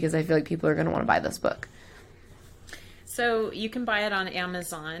Reserve, because I feel like people are going to want to buy this book. So you can buy it on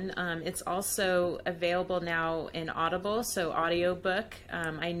Amazon. It's also available now in Audible, so audiobook.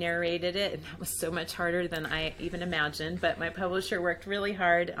 I narrated it, and that was so much harder than I even imagined, but my publisher worked really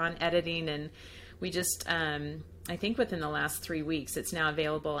hard on editing, and we just, I think within the last 3 weeks, it's now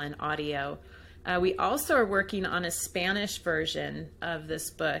available in audio. We also are working on a Spanish version of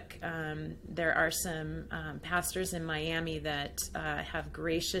this book. There are some pastors in Miami that have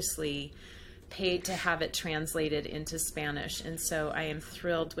graciously paid to have it translated into Spanish, and so I am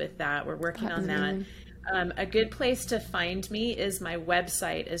thrilled with that. We're working on that. A good place to find me is my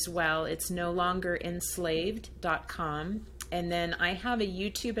website as well. It's nolongerenslaved.com, and then I have a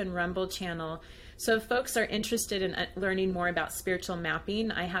YouTube and Rumble channel. So if folks are interested in learning more about spiritual mapping,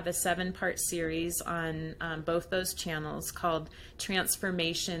 I have a 7-part series on both those channels called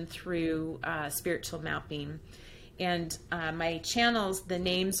Transformation Through Spiritual Mapping. And my channels, the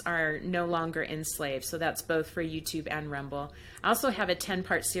names are No Longer Enslaved. So that's both for YouTube and Rumble. I also have a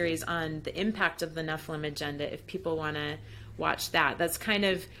 10-part series on the impact of the Nephilim agenda if people want to watch that. That's kind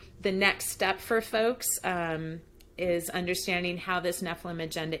of the next step for folks, is understanding how this Nephilim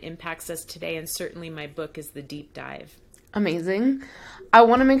agenda impacts us today. And certainly my book is the deep dive. Amazing. I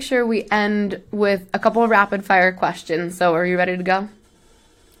want to make sure we end with a couple of rapid fire questions. So are you ready to go?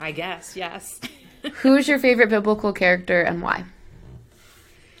 I guess, yes. Who's your favorite biblical character and why?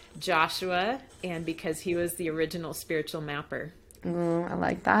 Joshua, and because he was the original spiritual mapper. Ooh, I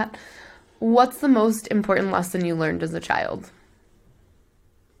like that. What's the most important lesson you learned as a child?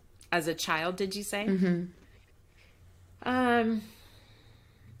 As a child, did you say? Mm-hmm.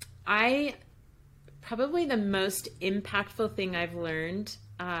 Probably the most impactful thing I've learned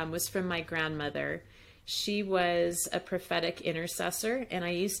was from my grandmother. She was a prophetic intercessor, and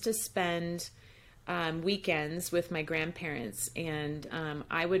I used to spend weekends with my grandparents, and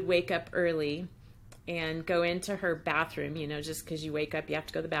I would wake up early and go into her bathroom, just because you wake up, you have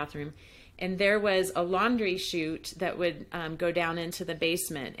to go to the bathroom. And there was a laundry chute that would go down into the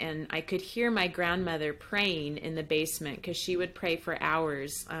basement, and I could hear my grandmother praying in the basement because she would pray for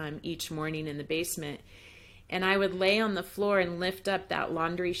hours each morning in the basement. And I would lay on the floor and lift up that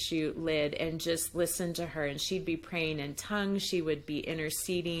laundry chute lid and just listen to her. And she'd be praying in tongues. She would be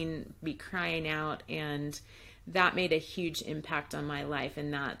interceding, be crying out. And that made a huge impact on my life.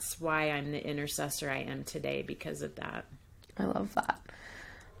 And that's why I'm the intercessor I am today, because of that. I love that.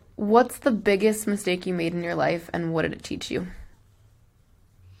 What's the biggest mistake you made in your life, and what did it teach you?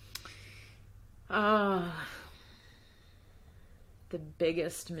 The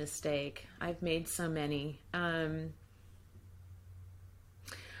biggest mistake. I've made so many. I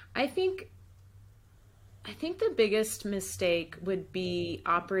think the biggest mistake would be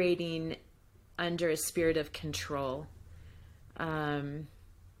operating under a spirit of control,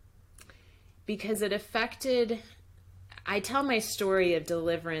 because it affected. I tell my story of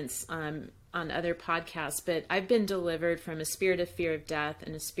deliverance on other podcasts, but I've been delivered from a spirit of fear of death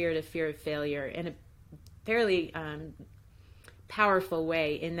and a spirit of fear of failure in a fairly powerful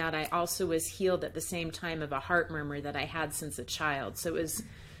way, in that I also was healed at the same time of a heart murmur that I had since a child. So it was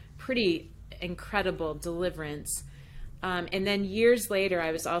pretty incredible deliverance. And then years later,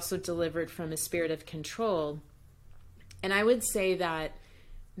 I was also delivered from a spirit of control. And I would say that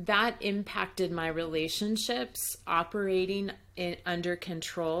impacted my relationships operating under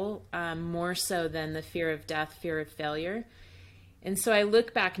control, more so than the fear of death, fear of failure. And so I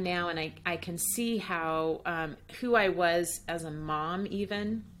look back now and I can see how, who I was as a mom,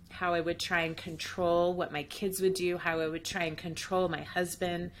 even how I would try and control what my kids would do, how I would try and control my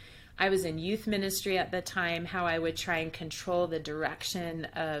husband. I was in youth ministry at the time, how I would try and control the direction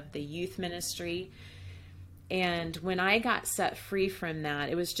of the youth ministry. And when I got set free from that,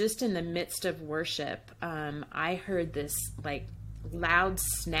 it was just in the midst of worship. I heard this like loud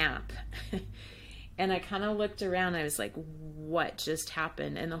snap. And I kind of looked around. I was like, what just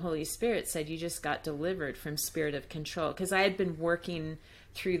happened? And the Holy Spirit said, you just got delivered from spirit of control. Because I had been working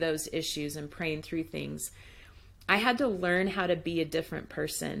through those issues and praying through things. I had to learn how to be a different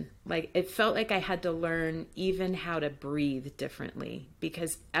person. Like, it felt like I had to learn even how to breathe differently,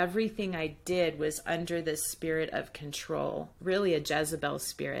 because everything I did was under this spirit of control, really a Jezebel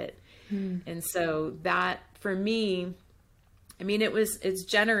spirit. And so that, for me, I mean, it's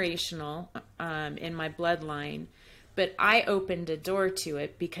generational in my bloodline, but I opened a door to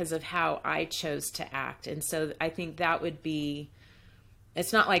it because of how I chose to act. And so I think that would be,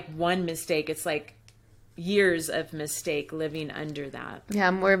 it's not like one mistake, it's like years of mistake living under that.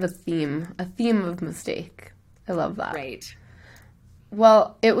 Yeah, more of a theme of mistake. I love that. Right.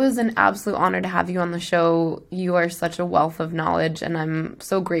 Well, it was an absolute honor to have you on the show. You are such a wealth of knowledge, and I'm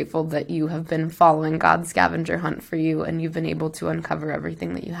so grateful that you have been following God's scavenger hunt for you, and you've been able to uncover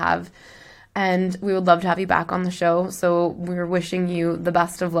everything that you have. And we would love to have you back on the show. So we're wishing you the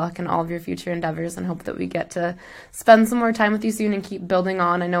best of luck in all of your future endeavors, and hope that we get to spend some more time with you soon and keep building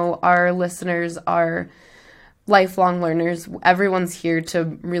on. I know our listeners are lifelong learners. Everyone's here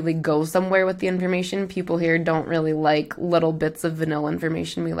to really go somewhere with the information. People here don't really like little bits of vanilla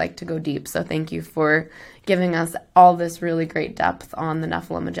information. We like to go deep. So thank you for giving us all this really great depth on the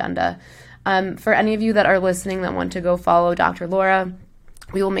Nephilim agenda. For any of you that are listening that want to go follow Dr. Laura,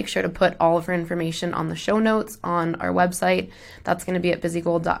 we will make sure to put all of her information on the show notes on our website. That's going to be at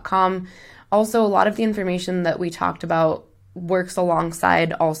busygold.com. Also, a lot of the information that we talked about works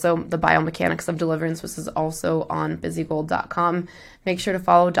alongside also the biomechanics of deliverance, which is also on busygold.com. Make sure to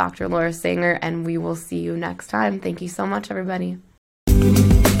follow Dr. Laura Sanger, and we will see you next time. Thank you so much, everybody.